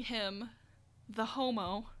calling him the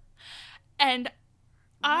homo, and what?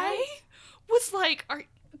 I was like,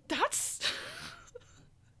 that's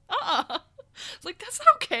it's like, that's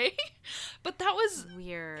not okay. But that was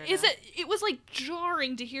weird. It was like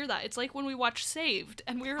jarring to hear that. It's like when we watched Saved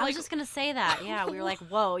and we were like, I was just gonna say that. Yeah, we were like,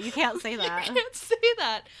 whoa, you can't say that. You can't say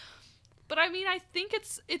that. But I mean, I think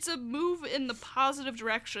it's a move in the positive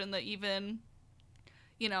direction that even,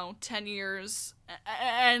 10 years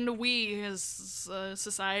and we as a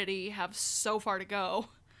society have so far to go.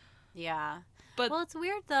 Yeah. But well, it's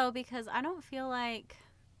weird though, because I don't feel like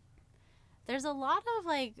there's a lot of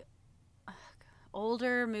like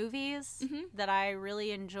older movies that I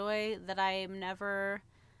really enjoy that I'm never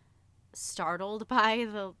startled by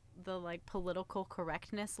the like political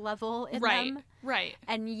correctness level in them. Right.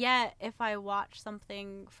 And yet if I watch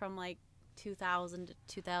something from like 2000 to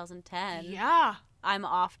 2010, I'm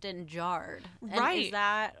often jarred. And is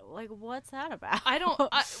that like, what's that about? I don't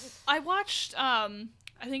I watched I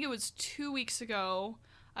think it was 2 weeks ago.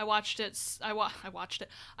 I watched Some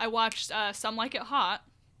Like It Hot.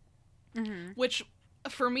 Which,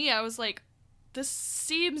 for me, I was like, this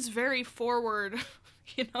seems very forward,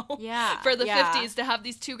 for the 50s to have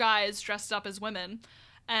these two guys dressed up as women.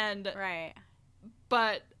 And,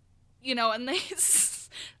 but, and they,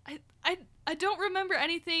 I don't remember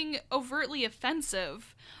anything overtly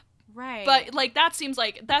offensive. Right. But, like, that seems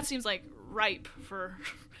like ripe for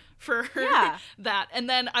for that. And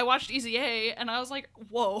then I watched Easy A, and I was like,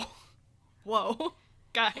 whoa,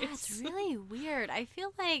 guys. That's really weird. I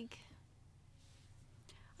feel like,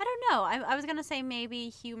 I don't know. I was gonna say maybe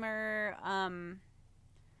humor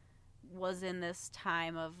was in this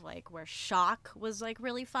time of like where shock was like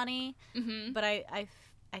really funny, but I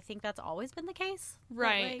think that's always been the case.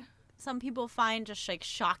 Right. That, like, some people find just like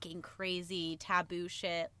shocking, crazy, taboo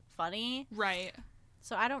shit funny. Right.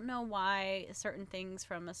 So I don't know why certain things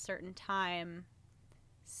from a certain time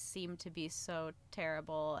seem to be so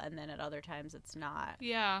terrible, and then at other times it's not.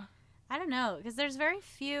 Yeah. I don't know, because there's very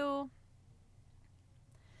few.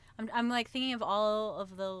 I'm like thinking of all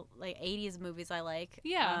of the like 80s movies I like.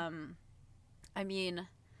 Yeah. I mean,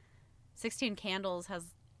 16 Candles has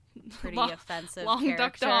pretty offensive long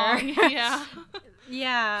character. duck dong. Yeah.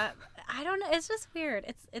 Yeah. I don't know. It's just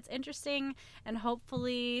weird. It's interesting, and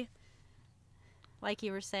hopefully, like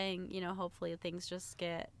you were saying, you know, hopefully things just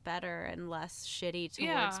get better and less shitty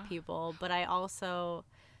towards people. But I also,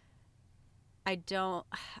 I don't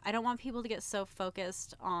want people to get so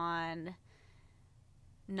focused on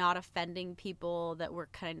not offending people that we're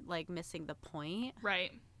kind of like missing the point.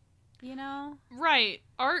 Right. You know? Right.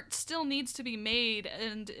 Art still needs to be made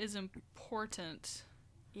and is important.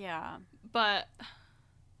 Yeah. But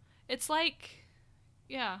it's like,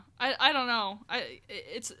 yeah, I don't know.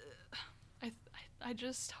 I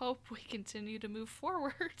just hope we continue to move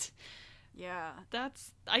forward. Yeah.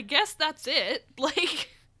 I guess that's it.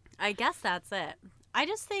 Like, I guess that's it. I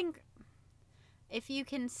just think if you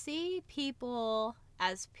can see people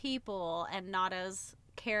as people and not as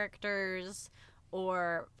characters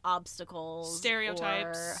or obstacles,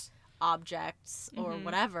 stereotypes, or objects, or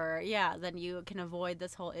whatever, then you can avoid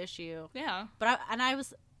this whole issue. Yeah. But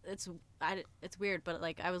it's weird, but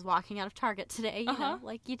like I was walking out of Target today, you know,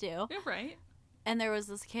 like you do. You're right. And there was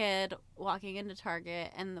this kid walking into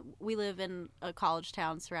Target, and we live in a college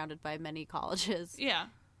town surrounded by many colleges. Yeah.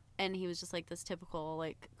 And he was just like this typical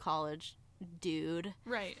like college dude.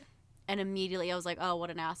 Right. And immediately I was like, oh, what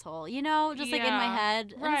an asshole. You know, just like in my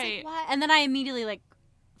head. And right. Like, what? And then I immediately like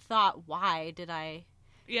thought, why did I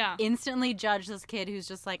instantly judge this kid who's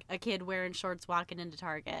just like a kid wearing shorts walking into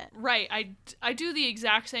Target? Right. I do the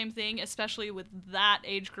exact same thing, especially with that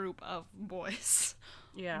age group of boys.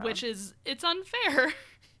 Yeah. Which is, it's unfair.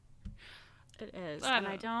 It is. And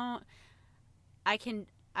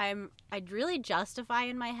I really justify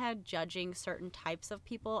in my head judging certain types of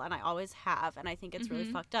people, and I always have, and I think it's really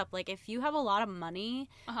fucked up. Like, if you have a lot of money,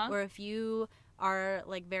 or if you are,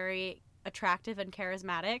 like, very attractive and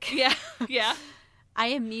charismatic. Yeah. I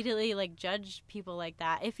immediately, like, judge people like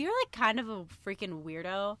that. If you're, like, kind of a freaking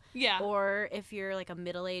weirdo, or if you're, like, a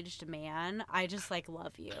middle-aged man, I just, like,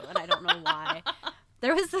 love you, and I don't know why.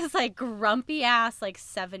 There was this, like, grumpy-ass, like,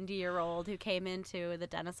 70-year-old who came into the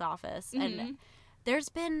dentist's office, and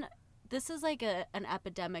this is like an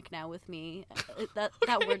epidemic now with me. That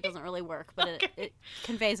word doesn't really work, but it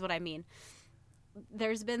conveys what I mean.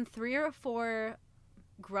 There's been 3 or 4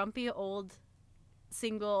 grumpy old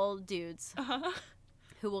single dudes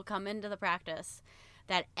who will come into the practice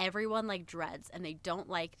that everyone like dreads, and they don't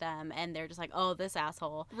like them, and they're just like, oh, this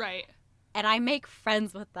asshole. Right. And I make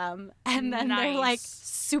friends with them, and then they're like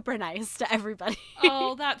super nice to everybody.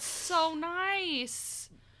 Oh, that's so nice.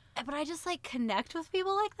 But I just, like, connect with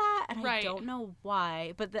people like that, and I don't know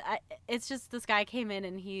why. But it's just this guy came in,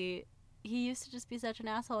 and he used to just be such an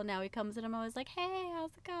asshole, and now he comes in, and I'm always like, hey,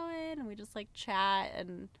 how's it going? And we just, like, chat,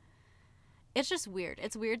 and it's just weird.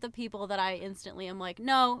 It's weird the people that I instantly am like,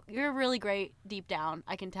 no, you're really great deep down,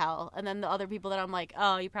 I can tell. And then the other people that I'm like,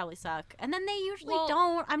 oh, you probably suck. And then they usually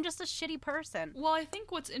don't. I'm just a shitty person. Well, I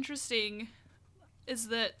think what's interesting is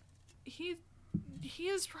that he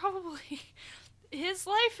is probably... his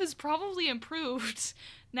life has probably improved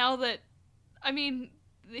now that, I mean,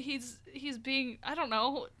 he's being, I don't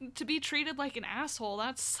know, to be treated like an asshole,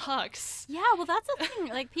 that sucks. Yeah, well, that's the thing.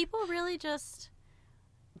 Like, people really just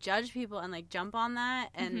judge people and, like, jump on that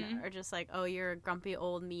and are just like, oh, you're a grumpy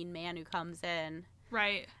old mean man who comes in.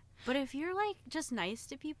 Right. But if you're, like, just nice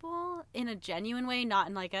to people in a genuine way, not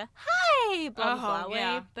in, like, a, hi, blah, blah, blah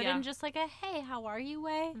way, but in just, like, a, hey, how are you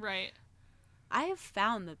way? Right. I have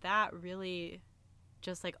found that really...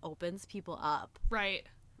 just like opens people up. Right.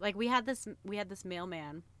 Like we had this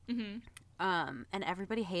mailman, and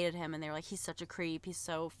everybody hated him, and they were like, he's such a creep, he's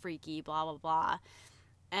so freaky, blah blah blah.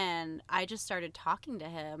 And I just started talking to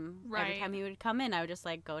him. Right. Every time he would come in, I would just,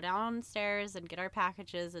 like, go downstairs and get our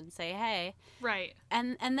packages and say, hey. Right.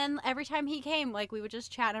 And then every time he came, like, we would just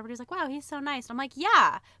chat, and everybody's like, wow, he's so nice. And I'm like,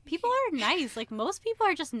 yeah, people are nice. Like, most people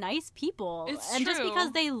are just nice people. It's and true. just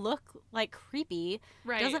because they look, like, creepy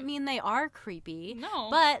Right. doesn't mean they are creepy. No.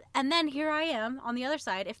 But, and then here I am on the other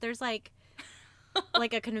side. If there's, like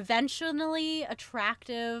a conventionally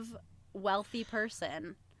attractive, wealthy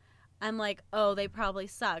person, I'm like, oh, they probably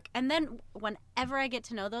suck. And then whenever I get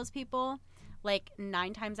to know those people, like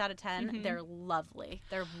 9 times out of 10, they're lovely.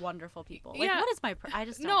 They're wonderful people. Like, what is my? I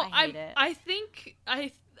just don't. I hate it.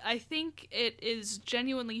 I think it is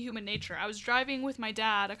genuinely human nature. I was driving with my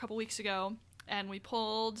dad a couple weeks ago, and we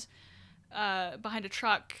pulled behind a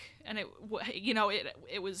truck, and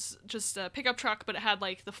it was just a pickup truck, but it had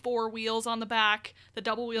like the 4 wheels on the back, the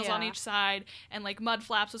double wheels on each side, and like mud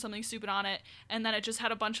flaps with something stupid on it, and then it just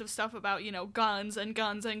had a bunch of stuff about, you know, guns and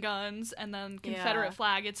guns and guns, and then Confederate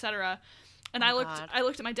flag, etc. And I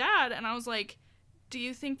looked at my dad, and I was like, do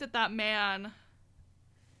you think that man,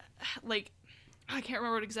 like, I can't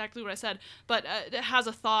remember exactly what I said, but it has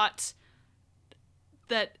a thought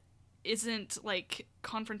that isn't, like,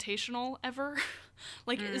 confrontational ever?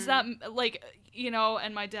 Like, is that, like, you know?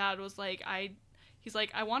 And my dad was like, he's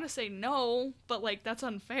like, I want to say no, but, like, that's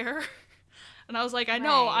unfair. And I was like, I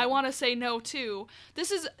know, I want to say no too.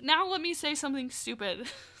 Now let me say something stupid.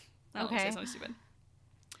 Let me say something stupid.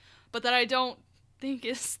 But that I don't think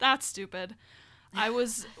is that stupid. I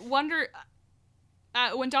was when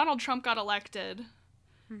Donald Trump got elected,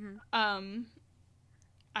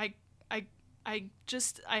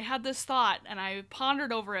 I had this thought, and I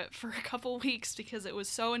pondered over it for a couple weeks because it was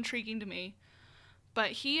so intriguing to me.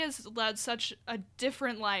 But he has led such a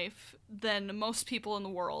different life than most people in the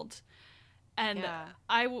world. And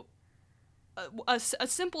a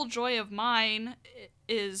simple joy of mine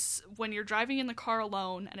is when you're driving in the car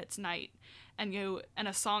alone and it's night, and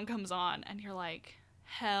a song comes on, and you're like,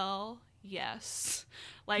 hell yes.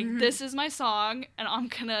 Like, this is my song, and I'm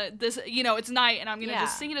gonna, it's night, and I'm gonna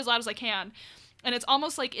just sing it as loud as I can. And it's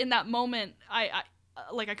almost like in that moment, I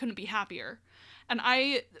couldn't be happier. And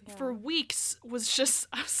for weeks, I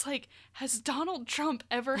was like, has Donald Trump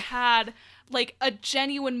ever had, like, a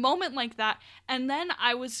genuine moment like that? And then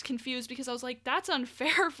I was confused because I was like, that's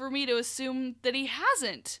unfair for me to assume that he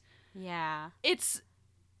hasn't. Yeah.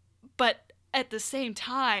 But at the same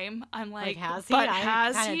time, I'm like, has he? But I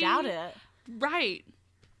has kind of he? doubt it. Right.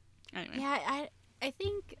 Anyway. Yeah, I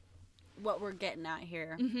think what we're getting at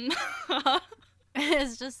here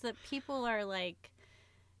is just that people are, like,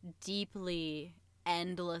 deeply,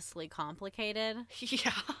 endlessly complicated.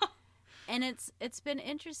 Yeah. And it's been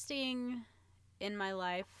interesting in my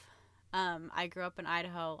life. I grew up in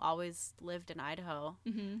Idaho, always lived in Idaho,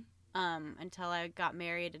 until I got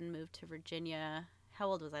married and moved to Virginia. How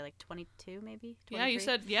old was I? Like 22, maybe?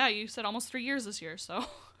 23? Yeah, you said almost 3 years this year, so.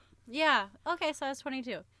 Yeah. Okay, so I was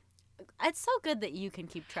 22. It's so good that you can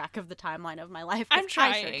keep track of the timeline of my life. I'm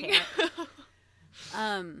trying. I sure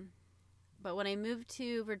can't. But when I moved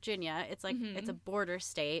to Virginia, it's like it's a border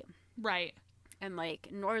state. Right. And, like,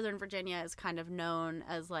 Northern Virginia is kind of known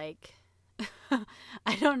as, like,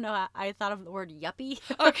 I don't know, I thought of the word yuppie.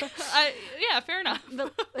 Okay. Yeah, fair enough.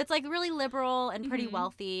 But it's, like, really liberal and pretty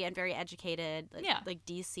wealthy and very educated. Like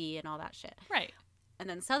DC and all that shit. Right. And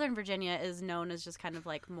then Southern Virginia is known as just kind of,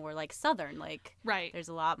 like, more, like, Southern. Like, right. There's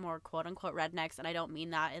a lot more quote-unquote rednecks, and I don't mean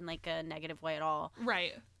that in, like, a negative way at all.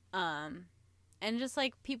 Right. And just,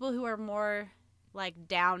 like, people who are more, like,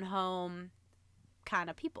 down-home kind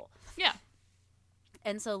of people. Yeah.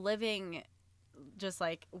 And so living just,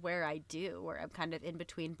 like, where I do, where I'm kind of in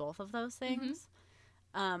between both of those things,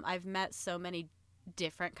 I've met so many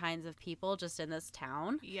different kinds of people just in this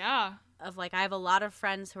town. Yeah. Of, like, I have a lot of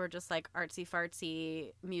friends who are just, like,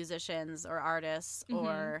 artsy-fartsy musicians or artists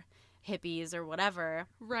or hippies or whatever.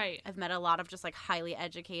 Right. I've met a lot of just, like, highly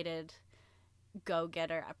educated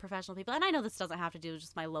go-getter professional people, and I know this doesn't have to do with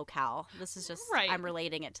just my locale. This is just I'm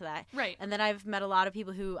relating it to that. Right. And then I've met a lot of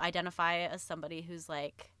people who identify as somebody who's,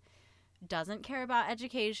 like, doesn't care about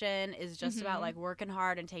education, is just about, like, working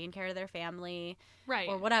hard and taking care of their family, right,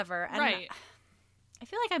 or whatever. And right. I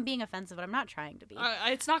feel like I'm being offensive, but I'm not trying to be.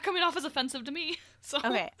 It's not coming off as offensive to me. So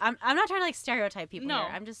okay, I'm not trying to, like, stereotype people here.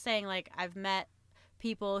 I'm just saying, like, I've met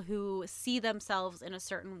people who see themselves in a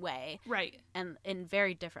certain way, right, and in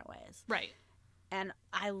very different ways, right. And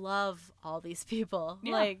I love all these people.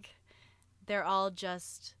 Yeah. Like, they're all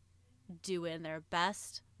just doing their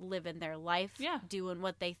best, living their life, doing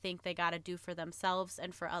what they think they got to do for themselves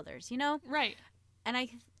and for others, you know? Right. And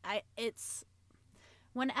it's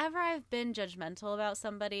whenever I've been judgmental about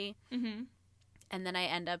somebody, and then I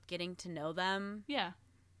end up getting to know them. Yeah.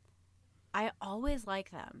 I always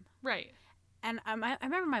like them. Right. And I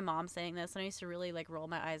remember my mom saying this, and I used to really, like, roll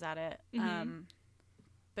my eyes at it.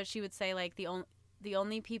 But she would say, like, the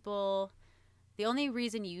only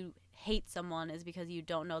reason you hate someone is because you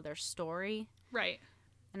don't know their story. Right.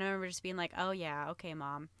 And I remember just being like, oh, yeah, okay,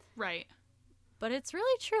 Mom. Right. But it's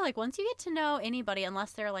really true. Like, once you get to know anybody,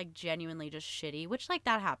 unless they're, like, genuinely just shitty, which, like,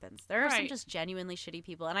 that happens. There are some just genuinely shitty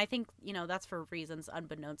people. And I think, you know, that's for reasons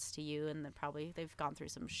unbeknownst to you. And they've gone through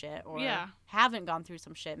some shit or haven't gone through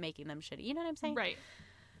some shit making them shitty. You know what I'm saying? Right.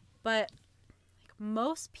 But like,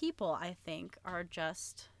 most people, I think, are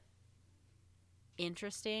just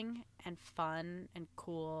interesting and fun and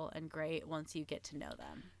cool and great once you get to know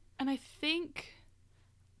them. And I think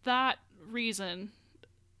that reason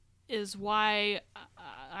is why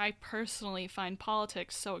I personally find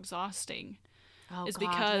politics so exhausting. Oh, is God,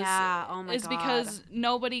 because yeah. Oh my is God. Because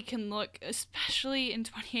nobody can look, especially in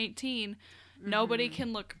 2018, nobody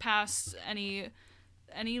can look past any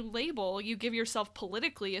label you give yourself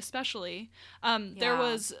politically, especially. There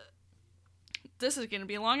was. This is going to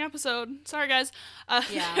be a long episode. Sorry, guys.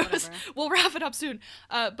 Whatever. We'll wrap it up soon.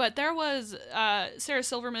 But there was Sarah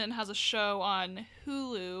Silverman has a show on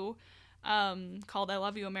Hulu called I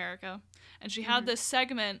Love You, America. And she had this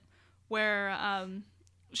segment where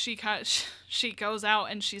she goes out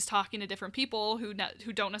and she's talking to different people who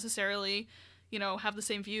don't necessarily, you know, have the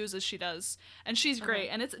same views as she does. And she's great.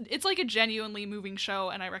 And it's like a genuinely moving show,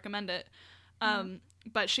 and I recommend it.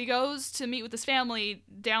 But she goes to meet with this family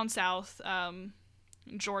down south,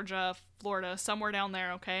 Georgia, Florida, somewhere down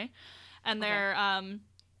there, okay? And they're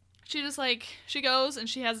she goes and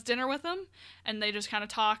she has dinner with them, and they just kind of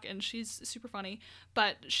talk, and she's super funny.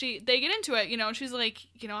 But they get into it, you know, and she's like,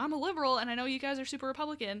 you know, I'm a liberal, and I know you guys are super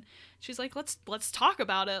Republican. She's like, let's talk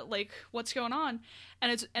about it, like, what's going on?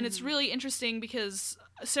 And it's really interesting because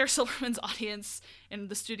Sarah Silverman's audience in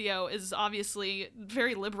the studio is obviously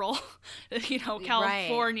very liberal, you know,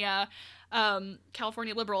 California,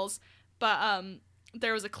 California liberals. But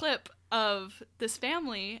there was a clip of this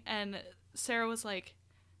family, and Sarah was like,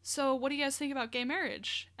 so what do you guys think about gay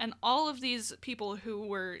marriage? And all of these people who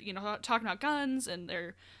were, you know, talking about guns, and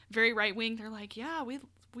they're very right wing, they're like, yeah, we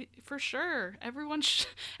for sure, everyone should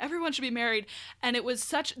be married. And it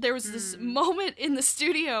was there was this moment in the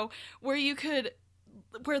studio where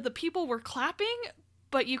the people were clapping,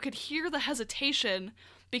 but you could hear the hesitation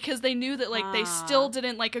because they knew that, like, they still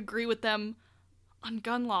didn't, like, agree with them on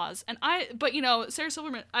gun laws. But you know, Sarah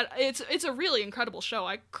Silverman, it's a really incredible show.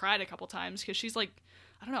 I cried a couple times because she's like,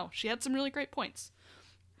 I don't know, she had some really great points.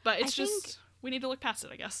 But it's we need to look past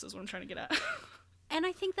it, I guess, is what I'm trying to get at. And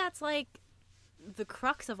I think that's, like, the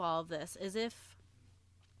crux of all of this is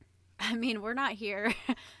we're not here.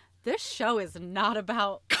 This show is not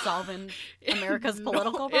about solving America's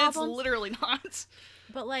political problems. It's literally not.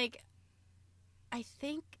 But, like, I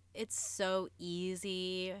think it's so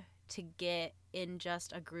easy to get in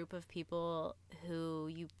just a group of people who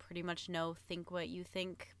you pretty much know think what you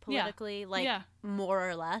think politically, more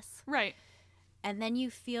or less. Right. And then you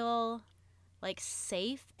feel, like,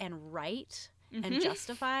 safe and right and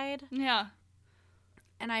justified. Yeah.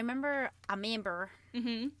 And I remember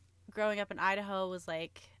growing up in Idaho was,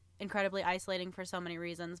 like, incredibly isolating for so many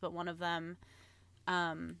reasons, but one of them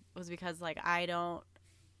was because, like, I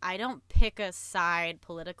don't pick a side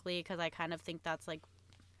politically because I kind of think that's, like,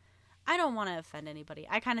 I don't want to offend anybody.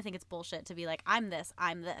 I kind of think it's bullshit to be like, I'm this.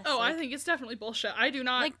 Oh, like, I think it's definitely bullshit. I do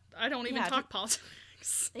not, like, I don't even talk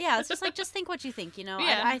politics. Yeah, it's just like, just think what you think, you know?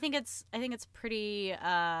 Yeah. I think it's pretty,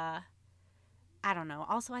 I don't know.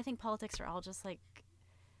 Also, I think politics are all just, like,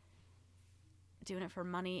 doing it for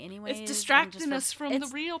money anyways. It's distracting us from the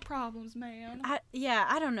real problems, man. I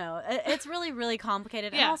don't know. It's really, really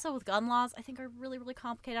complicated. And also with gun laws, I think are really, really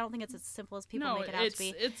complicated. I don't think it's as simple as people make it out to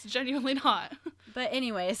be. It's genuinely not. But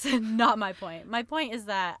anyways, not my point. My point is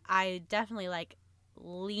that I definitely, like,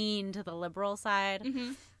 lean to the liberal side.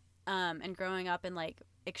 And growing up in, like,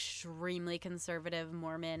 extremely conservative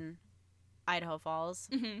Mormon Idaho Falls,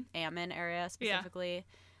 Ammon area specifically,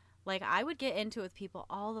 like, I would get into it with people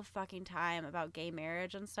all the fucking time about gay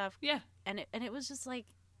marriage and stuff. Yeah. And it was just, like,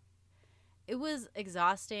 it was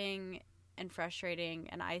exhausting and frustrating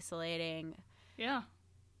and isolating. Yeah.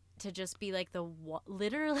 To just be, like,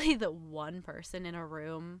 literally the one person in a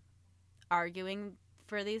room arguing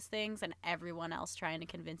for these things and everyone else trying to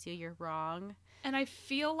convince you you're wrong. And I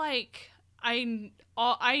feel like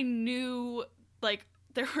I knew, like,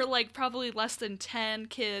 there were, like, probably less than 10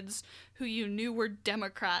 kids who you knew were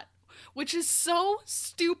Democrat, which is so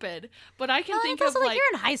stupid. But I can think of, like,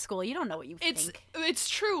 you're in high school. You don't know what you think. It's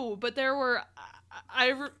true, but there were,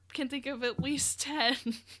 can think of at least 10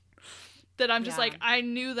 that I'm just like, I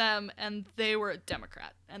knew them and they were a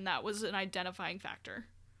Democrat, and that was an identifying factor.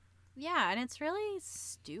 Yeah, and it's really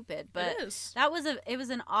stupid, but it is. It was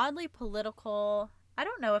an oddly political. I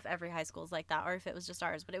don't know if every high school is like that or if it was just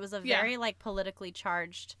ours, but it was a very like politically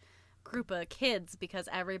charged group of kids because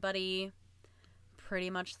everybody pretty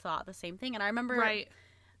much thought the same thing. And I remember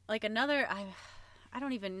like another, I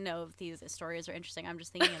don't even know if these stories are interesting. I'm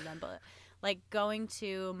just thinking of them, but like going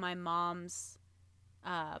to my mom's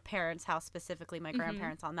parents' house, specifically my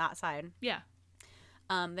grandparents on that side. Yeah.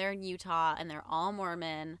 They're in Utah and they're all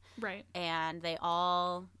Mormon. Right. And they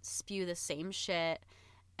all spew the same shit.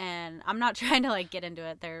 And I'm not trying to like get into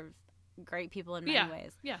it. They're great people in many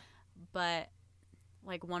ways. Yeah. But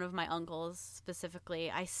like one of my uncles specifically,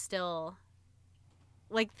 I still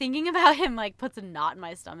like thinking about him like puts a knot in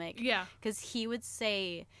my stomach. Yeah. Because he would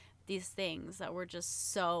say these things that were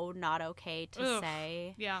just so not okay to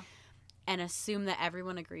say. Yeah. And assume that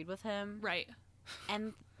everyone agreed with him. Right.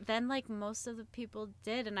 And then like most of the people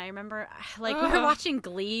did. And I remember like we were watching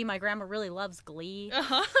Glee. My grandma really loves Glee.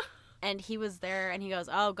 And he was there and he goes,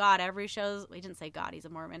 oh God, every show's, he didn't say God, he's a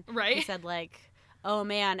Mormon. Right. He said like, oh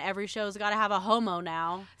man, every show's got to have a homo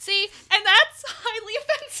now. See, and that's highly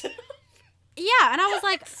offensive. Yeah, and I was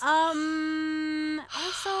like,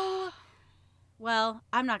 also, well,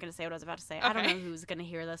 I'm not going to say what I was about to say. Okay. I don't know who's going to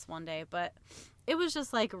hear this one day, but it was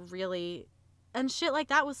just like really, and shit like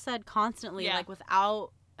that was said constantly, like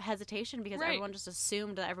without hesitation because everyone just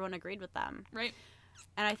assumed that everyone agreed with them. Right.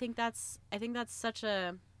 And I think that's such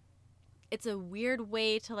a, it's a weird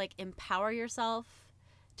way to like empower yourself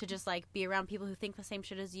to just like be around people who think the same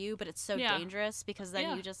shit as you, but it's so dangerous because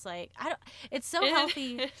then you just like it's so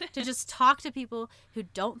healthy to just talk to people who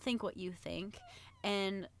don't think what you think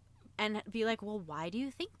and be like, well, why do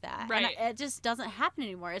you think that? Right. And it just doesn't happen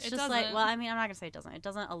anymore. It's just like, well, I mean, I'm not gonna say it doesn't. It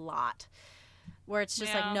doesn't a lot. Where it's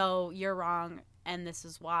just like, no, you're wrong and this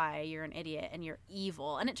is why you're an idiot and you're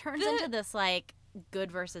evil, and it turns into this like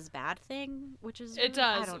good versus bad thing, which is it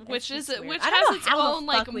does, which has its own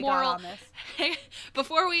like moral.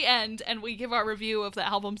 Before we end and we give our review of the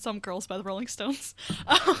album "Some Girls" by the Rolling Stones,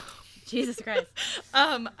 Jesus Christ,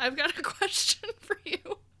 I've got a question for you.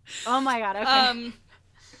 Oh my God. Okay.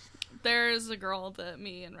 There's a girl that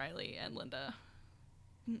me and Riley and Linda,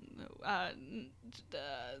 we'll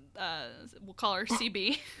call her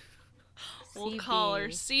CB. We'll call her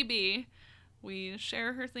CB. We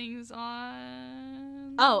share her things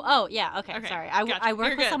on... Oh, yeah, okay, sorry. I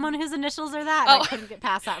work with someone whose initials are that, and I couldn't get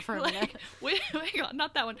past that for a minute. Wait,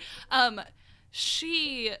 not that one.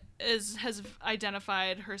 She has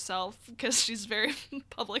identified herself, because she's very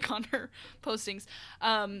public on her postings,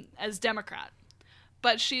 as Democrat.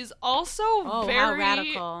 But she's also very... how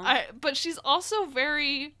radical. But she's also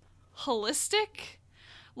very holistic.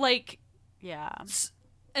 Like... Yeah.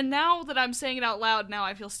 And now that I'm saying it out loud, now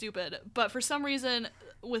I feel stupid. But for some reason,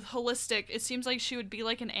 with holistic, it seems like she would be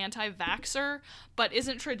like an anti-vaxxer, but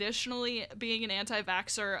isn't traditionally being an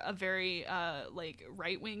anti-vaxxer a very, like,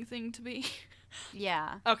 right-wing thing to be?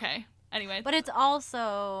 Yeah. Okay. Anyway. But it is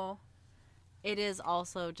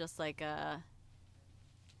also just like a...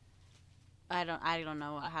 I don't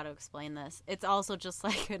know how to explain this. It's also just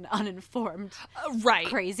like an uninformed,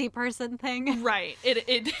 crazy person thing. Right.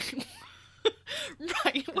 It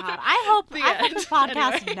Right. God, I hope this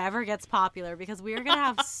podcast never gets popular because we are going to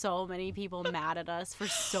have so many people mad at us for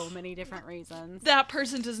so many different reasons. That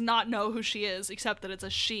person does not know who she is, except that it's a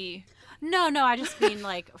she. No, I just mean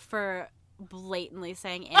like for blatantly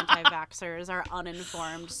saying anti-vaxxers are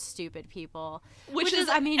uninformed, stupid people. Which is,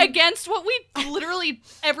 I mean, against what we literally,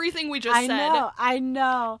 everything we just said. I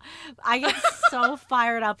know. I get so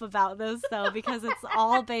fired up about this, though, because it's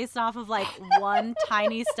all based off of, like, one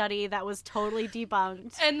tiny study that was totally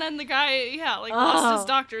debunked. And then the guy, lost his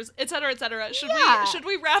doctors, et cetera, et cetera. Should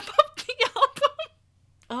we wrap up the album?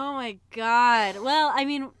 Oh, my God. Well, I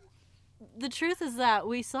mean... The truth is that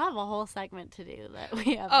we still have a whole segment to do that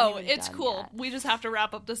we haven't it's done cool. yet. We just have to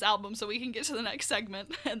wrap up this album so we can get to the next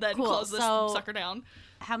segment and then close this sucker down.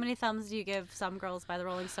 How many thumbs do you give Some Girls by the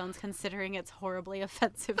Rolling Stones considering its horribly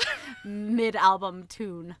offensive mid-album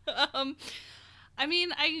tune? I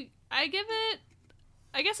mean, I give it,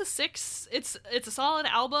 I guess, a 6. It's a solid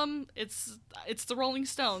album. It's the Rolling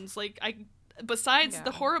Stones. Like, besides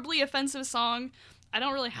the horribly offensive song, I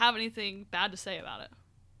don't really have anything bad to say about it.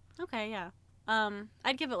 Okay, yeah.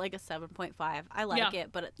 I'd give it like a 7.5. I like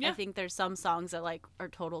it, but I think there's some songs that like are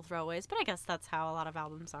total throwaways, but I guess that's how a lot of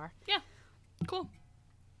albums are. Yeah. Cool.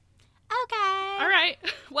 Okay. All right.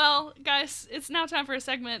 Well, guys, it's now time for a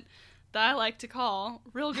segment that I like to call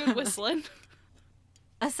Real Good Whistling.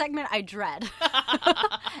 A segment I dread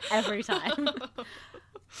every time.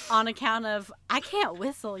 On account of, I can't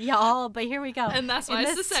whistle, y'all, but here we go. And that's why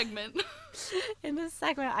it's the segment. In this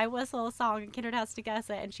segment, I whistle a song and Kindred has to guess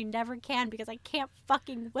it, and she never can because I can't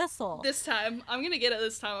fucking whistle. This time. I'm gonna get it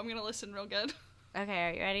this time. I'm gonna listen real good. Okay,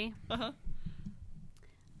 are you ready? Uh-huh.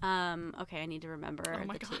 Okay, I need to remember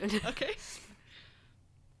the tune. Okay.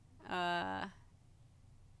 I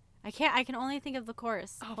can only think of the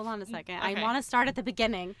chorus. Oh, hold on a second. okay. I want to start at the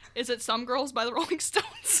beginning. Is it Some Girls by the Rolling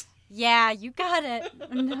Stones? Yeah, you got it.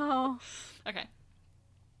 No. Okay.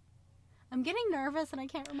 I'm getting nervous and I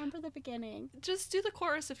can't remember the beginning. Just do the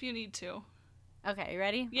chorus if you need to. Okay, you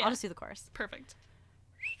ready? Yeah. I'll just do the chorus. Perfect.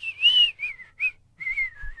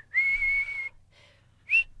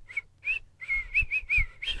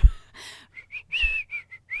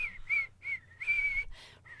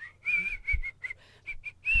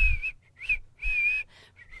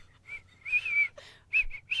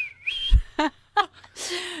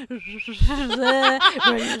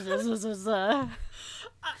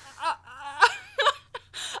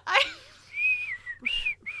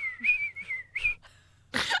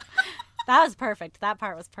 That was perfect. That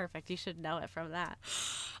part was perfect. You should know it from that.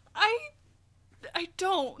 I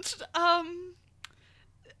don't.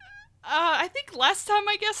 I think last time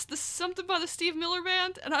I guessed this something by the Steve Miller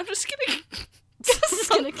Band, and I'm just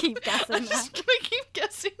gonna keep guessing. I'm just gonna keep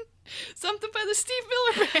guessing something by the Steve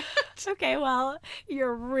Miller Band. Okay, well,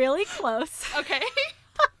 you're really close. Okay.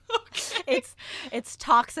 Okay. It's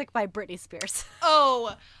Toxic by Britney Spears.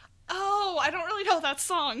 Oh, I don't really know that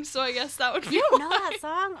song, so I guess that would be. You don't know that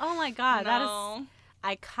song? Oh my god, No.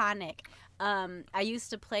 That is iconic. I used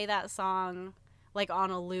to play that song like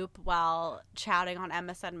on a loop while chatting on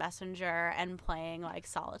MSN Messenger and playing like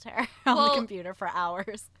solitaire on the computer for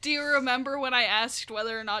hours. Do you remember when I asked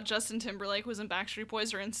whether or not Justin Timberlake was in Backstreet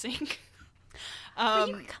Boys or NSYNC? But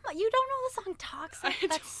you don't know the song Toxic?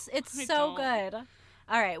 It's so good.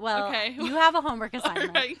 All right, well, okay. You have a homework assignment.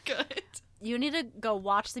 All right, good. You need to go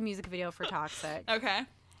watch the music video for Toxic. Okay.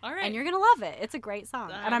 All right. And you're going to love it. It's a great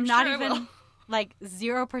song. And I'm not sure even like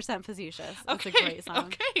 0% facetious. Okay. It's a great song.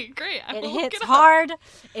 Okay, great. It hits hard.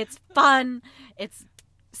 It's fun. It's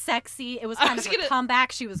sexy. It was kind of a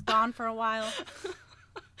comeback. She was gone for a while. I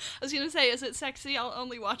was going to say, is it sexy? I'll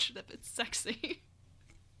only watch it if it's sexy.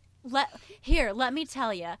 Let me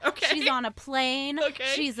tell you. Okay. She's on a plane.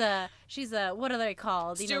 Okay. She's a what are they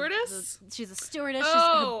called? Stewardess? She's a stewardess.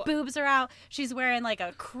 Oh. Her boobs are out. She's wearing like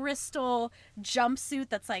a crystal jumpsuit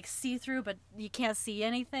that's like see-through, but you can't see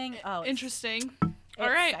anything. Oh, interesting. It's all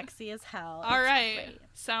right. Sexy as hell. All it's right. Great.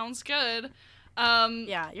 Sounds good.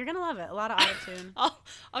 Yeah, you're gonna love it. A lot of autotune.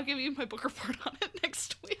 I'll give you my book report on it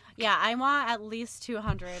next week. Yeah, I want at least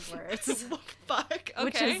 200 words. Fuck. Okay.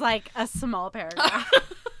 Which is like a small paragraph.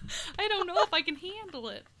 I don't know if I can handle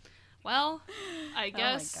it. Well, I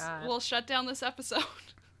guess we'll shut down this episode.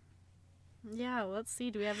 Yeah, let's see.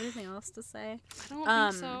 Do we have anything else to say? I don't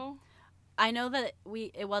think so. I know that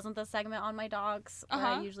it wasn't the segment on my dogs where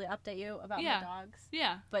I usually update you about my dogs.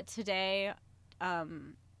 Yeah. But today,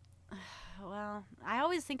 well, I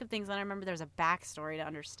always think of things when I remember there's a backstory to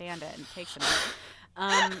understand it, and it takes a minute.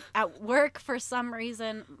 At work, for some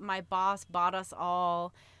reason, my boss bought us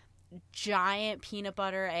all giant peanut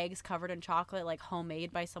butter eggs covered in chocolate, like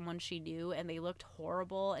homemade by someone she knew, and they looked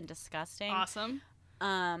horrible and disgusting. Awesome.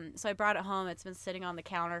 So I brought it home. It's been sitting on the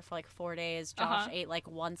counter for like 4 days. Josh ate like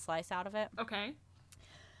one slice out of it. Okay.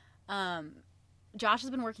 Josh has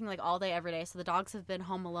been working like all day every day, so the dogs have been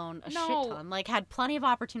home alone shit ton. Like had plenty of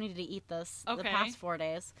opportunity to eat this the past 4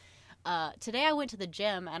 days. Today I went to the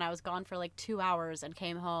gym and I was gone for like 2 hours and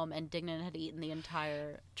came home and Dignan had eaten the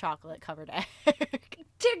entire chocolate covered egg.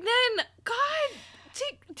 Dignan, God,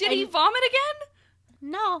 did he vomit again?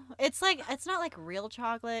 No, it's not like real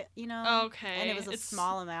chocolate, you know. Okay, and it was a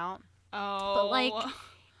small amount. Oh, but like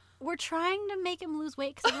we're trying to make him lose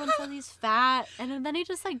weight because everyone says he's fat, and then he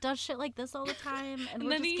just like does shit like this all the time, and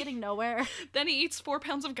we're just getting nowhere. Then he eats 4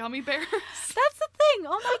 pounds of gummy bears. That's the thing.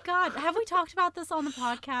 Oh my god, have we talked about this on the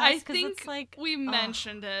podcast? I think it's like, we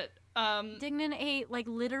mentioned it. Dignan ate like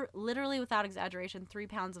literally without exaggeration 3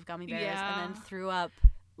 pounds of gummy bears, and then threw up.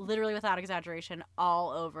 Literally, without exaggeration, all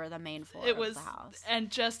over the main floor of the house.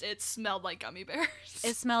 And it smelled like gummy bears.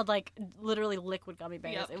 It smelled like literally liquid gummy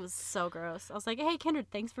bears. Yep. It was so gross. I was like, hey, Kindred,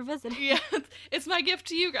 thanks for visiting. Yeah, it's my gift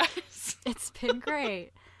to you guys. It's been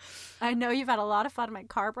great. I know you've had a lot of fun. My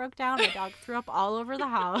car broke down. My dog threw up all over the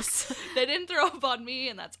house. They didn't throw up on me,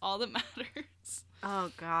 and that's all that matters. Oh,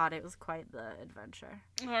 God, it was quite the adventure.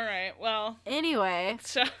 All right, well. Anyway.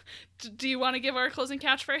 So, do you want to give our closing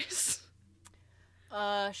catchphrase?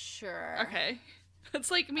 Sure. Okay.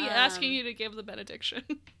 It's like me asking you to give the benediction.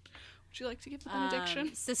 Would you like to give the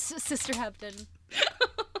benediction? Sister Hebden.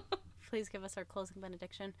 Please give us our closing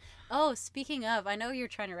benediction. Oh, speaking of, I know you're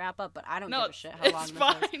trying to wrap up, but I don't give a shit how long this is. It's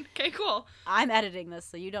fine. Okay, cool. I'm editing this,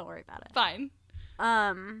 so you don't worry about it. Fine.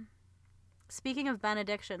 Speaking of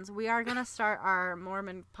benedictions, we are going to start our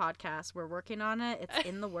Mormon podcast. We're working on it. It's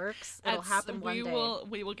in the works. It'll happen one day.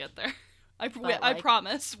 We will get there. I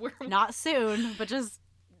promise. We're not soon, but just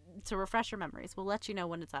to refresh your memories. We'll let you know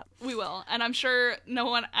when it's up. We will. And I'm sure no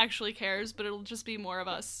one actually cares, but it'll just be more of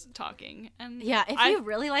us talking. And yeah, if you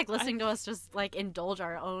really like listening to us just like indulge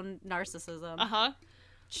our own narcissism,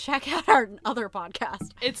 check out our other podcast.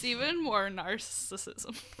 It's even more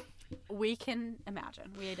narcissism. We can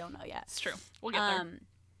imagine. We don't know yet. It's true. We'll get there.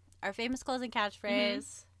 Our famous closing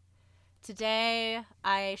catchphrase. Today,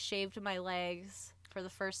 I shaved my legs for the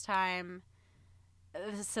first time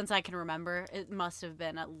since I can remember. It must have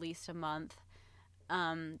been at least a month.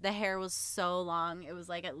 The hair was so long. It was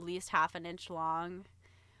like at least half an inch long.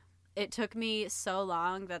 It took me so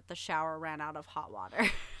long that the shower ran out of hot water.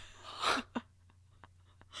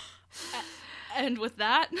 And with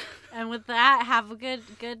that, have a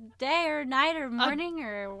good day or night or morning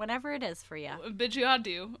or whatever it is for you. Bid you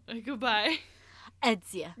adieu. Goodbye.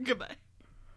 Adieu. Goodbye.